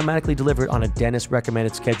heads are automatically delivered on a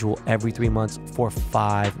dentist-recommended schedule every 3 months for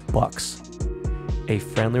 $5. A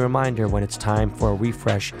friendly reminder when it's time for a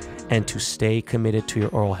refresh and to stay committed to your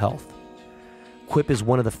oral health. Quip is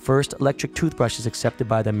one of the first electric toothbrushes accepted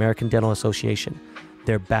by the American Dental Association.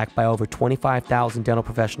 They're backed by over 25,000 dental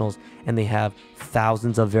professionals, and they have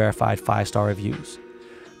thousands of verified 5-star reviews.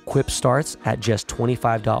 Quip starts at just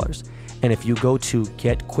 $25, And if you go to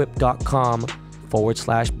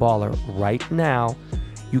getquip.com/baller right now,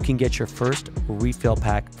 you can get your first refill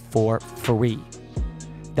pack for free.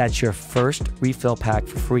 That's your first refill pack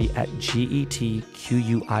for free at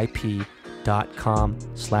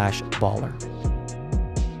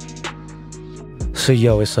getquip.com/baller. So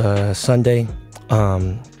yo, it's Sunday.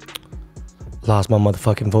 Lost my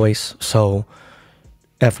motherfucking voice. So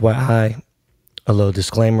FYI, a little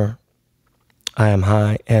disclaimer. I am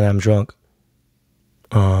high and I'm drunk.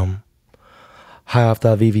 High off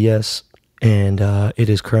the VVS, and it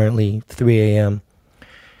is currently 3 a.m.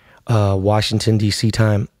 Washington, D.C.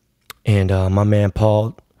 time. And my man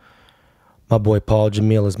Paul, my boy Paul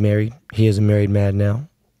Jamil is married. He is a married man now.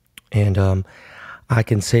 And I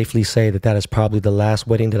can safely say that that is probably the last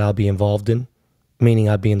wedding that I'll be involved in, meaning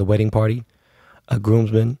I'll be in the wedding party, a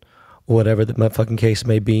groomsman, or whatever the motherfucking case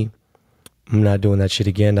may be. I'm not doing that shit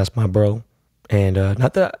again. That's my bro. And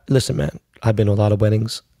not that, listen, man, I've been to a lot of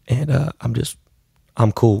weddings, and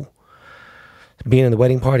I'm cool. Being in the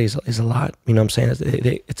wedding party is a lot, you know what I'm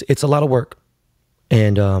saying? It's a lot of work.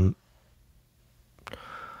 And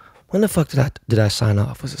when the fuck did I sign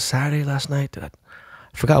off? Was it Saturday last night? I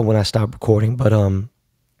forgot when I stopped recording, but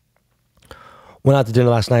went out to dinner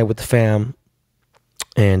last night with the fam,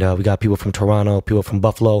 and we got people from Toronto, people from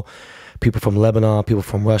Buffalo, people from Lebanon, people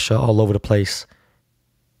from Russia, all over the place.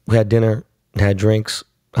 We had dinner, had drinks.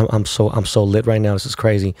 I'm so lit right now. This is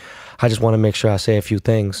crazy. I just want to make sure I say a few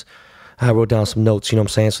things. I wrote down some notes, you know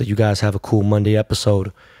what I'm saying, so you guys have a cool Monday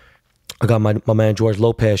episode. I got my man George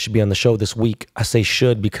Lopez should be on the show this week. I say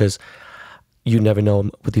should because you never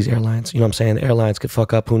know with these airlines. You know what I'm saying? The airlines could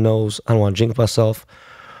fuck up. Who knows? I don't want to jinx myself.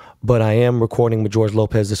 But I am recording with George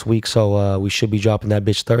Lopez this week, so we should be dropping that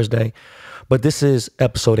bitch Thursday. But this is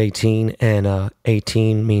episode 18, and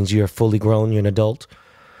 18 means you're fully grown, you're an adult.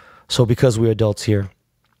 So because we're adults here,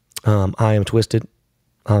 I am twisted.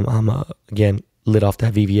 I'm again, lit off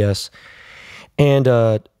that VVS. And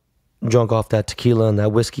drunk off that tequila and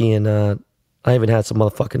that whiskey. And I even had some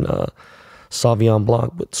motherfucking Sauvignon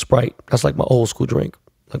Blanc with Sprite. That's like my old school drink.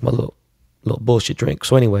 Like my little bullshit drink.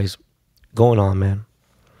 So anyways, going on, man.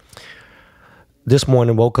 This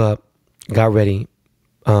morning, woke up, got ready,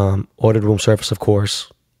 ordered room service, of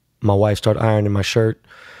course. My wife started ironing my shirt.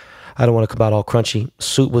 I don't want to come out all crunchy.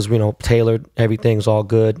 Suit was, tailored. Everything's all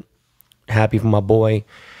good. Happy for my boy.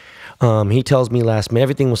 He tells me last minute.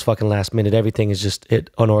 Everything was fucking last minute. Everything is just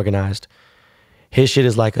unorganized. His shit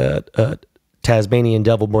is like a Tasmanian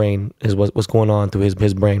devil brain is what's going on through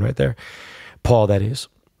his brain right there. Paul, that is.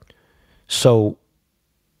 So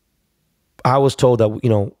I was told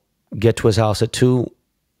that, get to his house at 2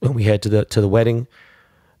 and we head to the wedding.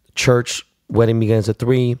 Church, wedding begins at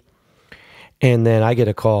 3. And then I get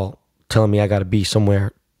a call telling me I got to be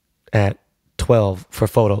somewhere at 12 for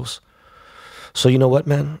photos. So you know what,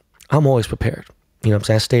 man? I'm always prepared. You know what I'm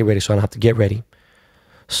saying? I stay ready so I don't have to get ready.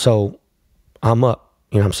 So I'm up.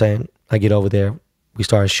 You know what I'm saying? I get over there. We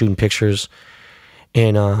started shooting pictures.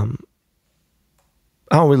 And I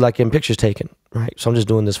don't really like getting pictures taken, right? So I'm just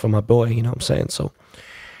doing this for my boy, you know what I'm saying? So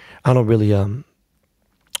I don't really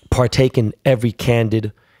partake in every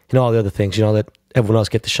candid, all the other things, let everyone else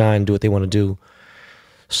get to shine, do what they want to do.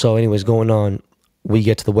 So anyways, going on, we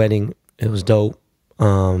get to the wedding. It was dope.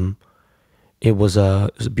 It was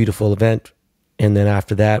a beautiful event. And then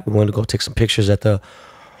after that, we wanted to go take some pictures at the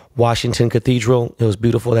Washington Cathedral. It was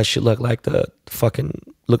beautiful. That shit looked like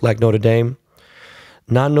looked like Notre Dame.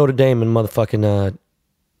 Not Notre Dame in motherfucking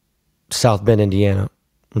South Bend, Indiana.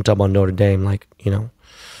 I'm talking about Notre Dame,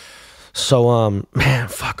 So, man,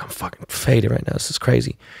 fuck, I'm fucking faded right now. This is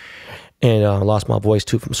crazy. And I lost my voice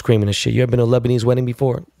too from screaming and shit. You ever been to a Lebanese wedding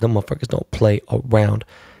before? Them motherfuckers don't play around.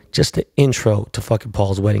 Just the intro to fucking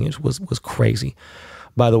Paul's wedding was crazy.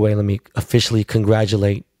 By the way, let me officially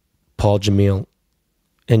congratulate Paul Jamil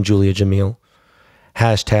and Julia Jamil.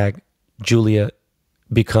 Hashtag Julia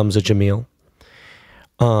becomes a Jamil.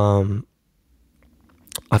 I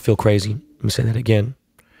feel crazy. Let me say that again.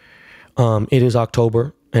 It is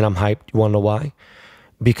October and I'm hyped. You want to know why?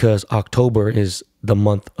 Because October is the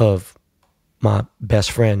month of my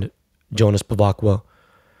best friend, Jonas Bavakwa.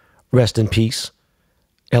 Rest in peace.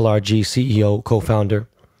 LRG CEO, co-founder.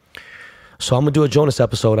 So I'm going to do a Jonas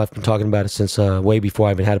episode. I've been talking about it since way before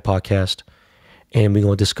I even had a podcast. And we're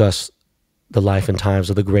going to discuss the life and times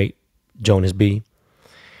of the great Jonas B.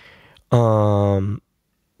 What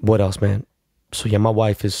else, man? So yeah, my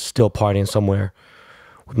wife is still partying somewhere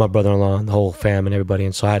with my brother-in-law and the whole fam and everybody.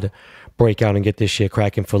 And so I had to break out and get this shit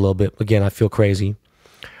cracking for a little bit. Again, I feel crazy.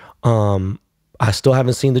 I still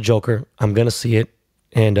haven't seen The Joker. I'm going to see it.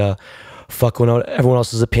 And Fuck everyone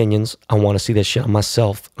else's opinions. I want to see that shit on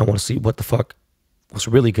myself. I want to see what the fuck was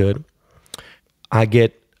really good. I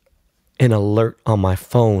get an alert on my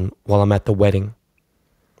phone while I'm at the wedding.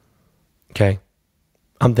 Okay?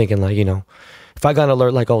 I'm thinking like, if I got an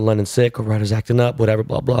alert like, oh, London's sick or Ryder's acting up, whatever,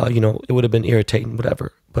 blah, blah, it would have been irritating,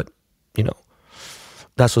 whatever. But,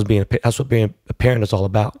 that's what being a parent is all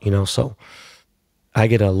about, So I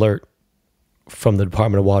get an alert from the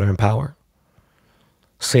Department of Water and Power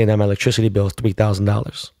saying that my electricity bill is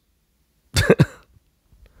 $3,000.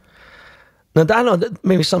 Now, I know that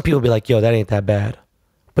maybe some people be like, yo, that ain't that bad.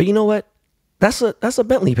 But you know what? That's a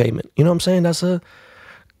Bentley payment. You know what I'm saying? That's a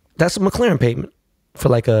McLaren payment for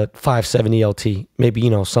like a 570 LT.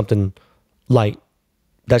 Maybe, something light.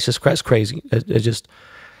 That's crazy. It just,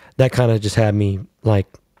 that kind of just had me like,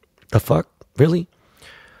 the fuck? Really?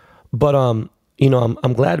 But, I'm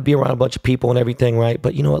glad to be around a bunch of people and everything, right?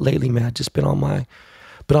 But you know what? Lately, man, I've just been on my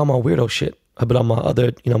weirdo shit. I've been on my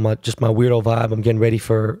other, my weirdo vibe. I'm getting ready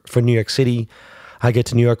for New York City. I get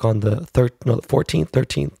to New York on the 13th or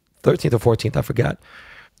 14th. I forgot.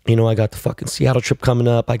 I got the fucking Seattle trip coming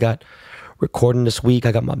up. I got recording this week.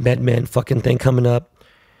 I got my MedMen fucking thing coming up.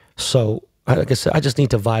 So, like I said, I just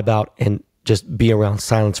need to vibe out and just be around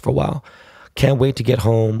silence for a while. Can't wait to get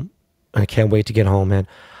home. I can't wait to get home, man.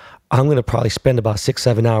 I'm going to probably spend about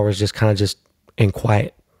 6-7 hours just kind of just in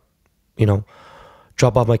quiet,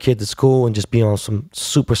 drop off my kids at school and just be on some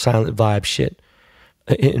super silent vibe shit.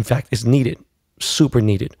 In fact, it's needed, super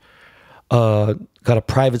needed. Got a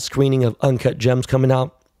private screening of Uncut Gems coming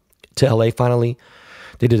out to LA finally.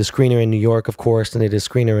 They did a screener in New York, of course, and they did a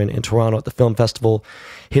screener in Toronto at the film festival.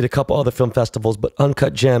 Hit a couple other film festivals, but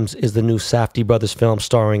Uncut Gems is the new Safdie brothers film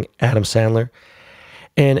starring Adam Sandler.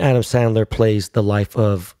 And Adam Sandler plays the life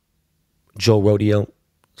of Joe Rodeo,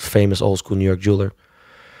 famous old school New York jeweler.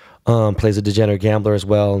 Plays a degenerate gambler as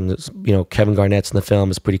well. And Kevin Garnett's in the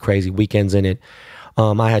film. It's pretty crazy. Weekend's in it.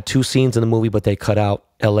 I had 2 scenes in the movie, but they cut out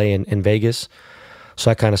LA and Vegas.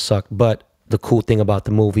 So I kind of sucked. But the cool thing about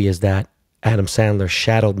the movie is that Adam Sandler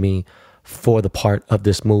shadowed me for the part of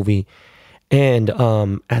this movie. And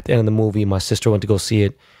at the end of the movie, my sister went to go see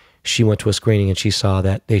it. She went to a screening and she saw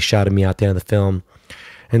that they shouted me out the end of the film.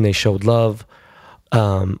 And they showed love.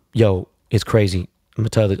 Yo, it's crazy. I'm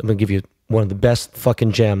going to give you one of the best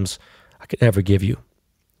fucking gems I could ever give you.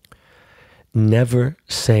 Never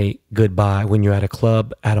say goodbye when you're at a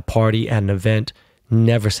club, at a party, at an event.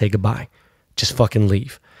 Never say goodbye. Just fucking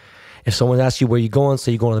leave. If someone asks you where you're going,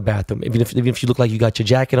 say you're going to the bathroom. Even if you look like you got your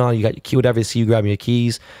jacket on, you got your key, whatever, they see you grabbing your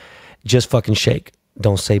keys, just fucking shake.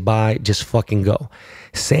 Don't say bye. Just fucking go.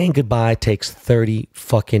 Saying goodbye takes 30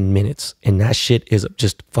 fucking minutes. And that shit is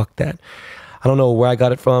just fuck that. I don't know where I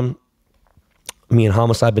got it from. Me and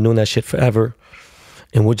Homicide been doing that shit forever.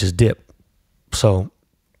 And we'll just dip. So,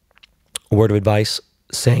 a word of advice,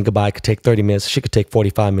 saying goodbye could take 30 minutes. Shit could take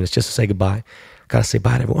 45 minutes just to say goodbye. Gotta say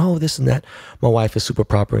bye to everyone. Oh, this and that. My wife is super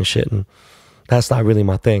proper and shit. And that's not really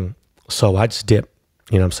my thing. So I just dip.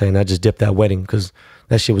 You know what I'm saying? I just dipped that wedding because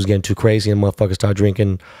that shit was getting too crazy and motherfuckers started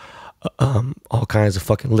drinking all kinds of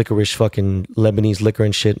fucking licorice, fucking Lebanese liquor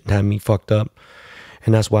and shit and had me fucked up.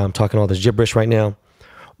 And that's why I'm talking all this gibberish right now.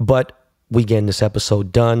 But we getting this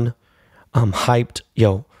episode done. I'm hyped.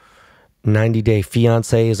 Yo, 90 Day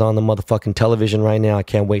Fiancé is on the motherfucking television right now. I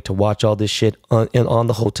can't wait to watch all this shit on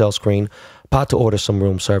the hotel screen. About to order some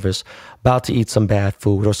room service. About to eat some bad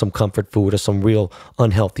food or some comfort food or some real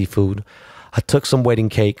unhealthy food. I took some wedding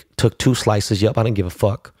cake, took 2 slices. Yup, I didn't give a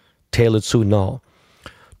fuck. Tailored suit and all.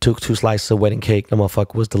 Took 2 slices of wedding cake. The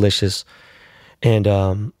motherfucker was delicious. And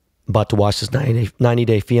about to watch this 90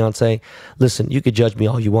 Day Fiancé. Listen, you could judge me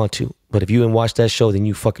all you want to, but if you didn't watch that show, then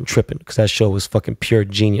you fucking tripping, because that show was fucking pure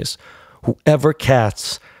genius. Whoever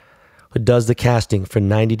casts, who does the casting for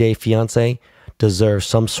 90 Day Fiancé deserves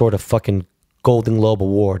some sort of fucking Golden Globe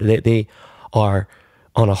Award. They are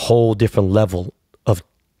on a whole different level of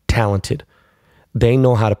talented. They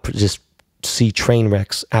know how to just see train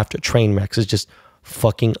wrecks after train wrecks. It's just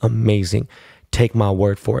fucking amazing. Take my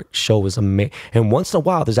word for it. Show is amazing. And once in a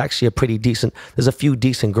while, there's actually there's a few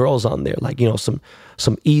decent girls on there. Like,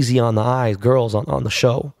 some easy on the eyes girls on the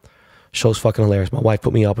show. Show's fucking hilarious. My wife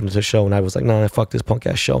put me up into the show and I was like, nah, fuck this punk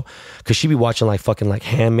ass show. Cause she be watching like fucking like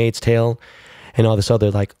Handmaid's Tale and all this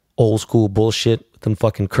other like old school bullshit, them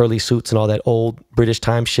fucking curly suits and all that old British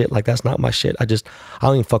time shit. Like, that's not my shit. I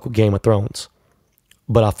don't even fuck with Game of Thrones,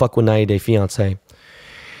 but I fuck with 90 Day Fiancé.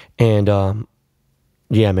 And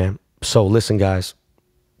yeah, man. So listen, guys,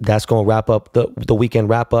 that's going to wrap up the weekend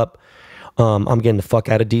wrap up. I'm getting the fuck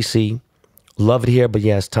out of DC. Love it here, but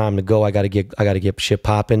yeah, it's time to go. I gotta get shit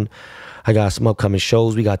popping. I got some upcoming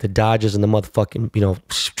shows. We got the Dodgers and the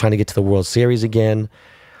motherfucking, trying to get to the World Series again.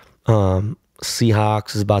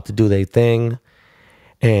 Seahawks is about to do their thing.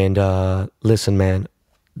 And listen, man,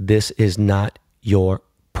 this is not your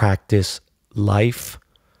practice life.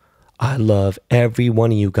 I love every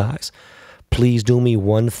one of you guys. Please do me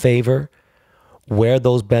one favor. Wear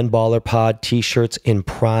those Ben Baller Pod t-shirts in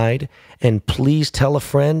pride. And please tell a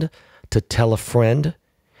friend to tell a friend.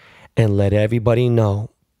 And let everybody know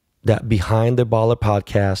that Behind the Baller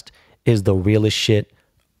Podcast is the realest shit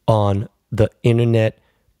on the internet,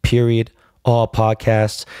 period. All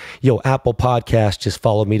podcasts. Yo, Apple Podcasts just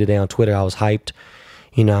followed me today on Twitter. I was hyped.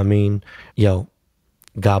 You know what I mean? Yo,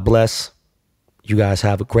 God bless. You guys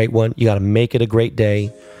have a great one. You got to make it a great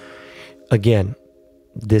day. Again,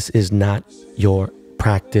 this is not your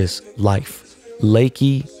practice life.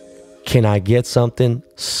 Lakey, can I get something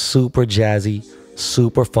super jazzy,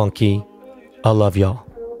 super funky? I love y'all.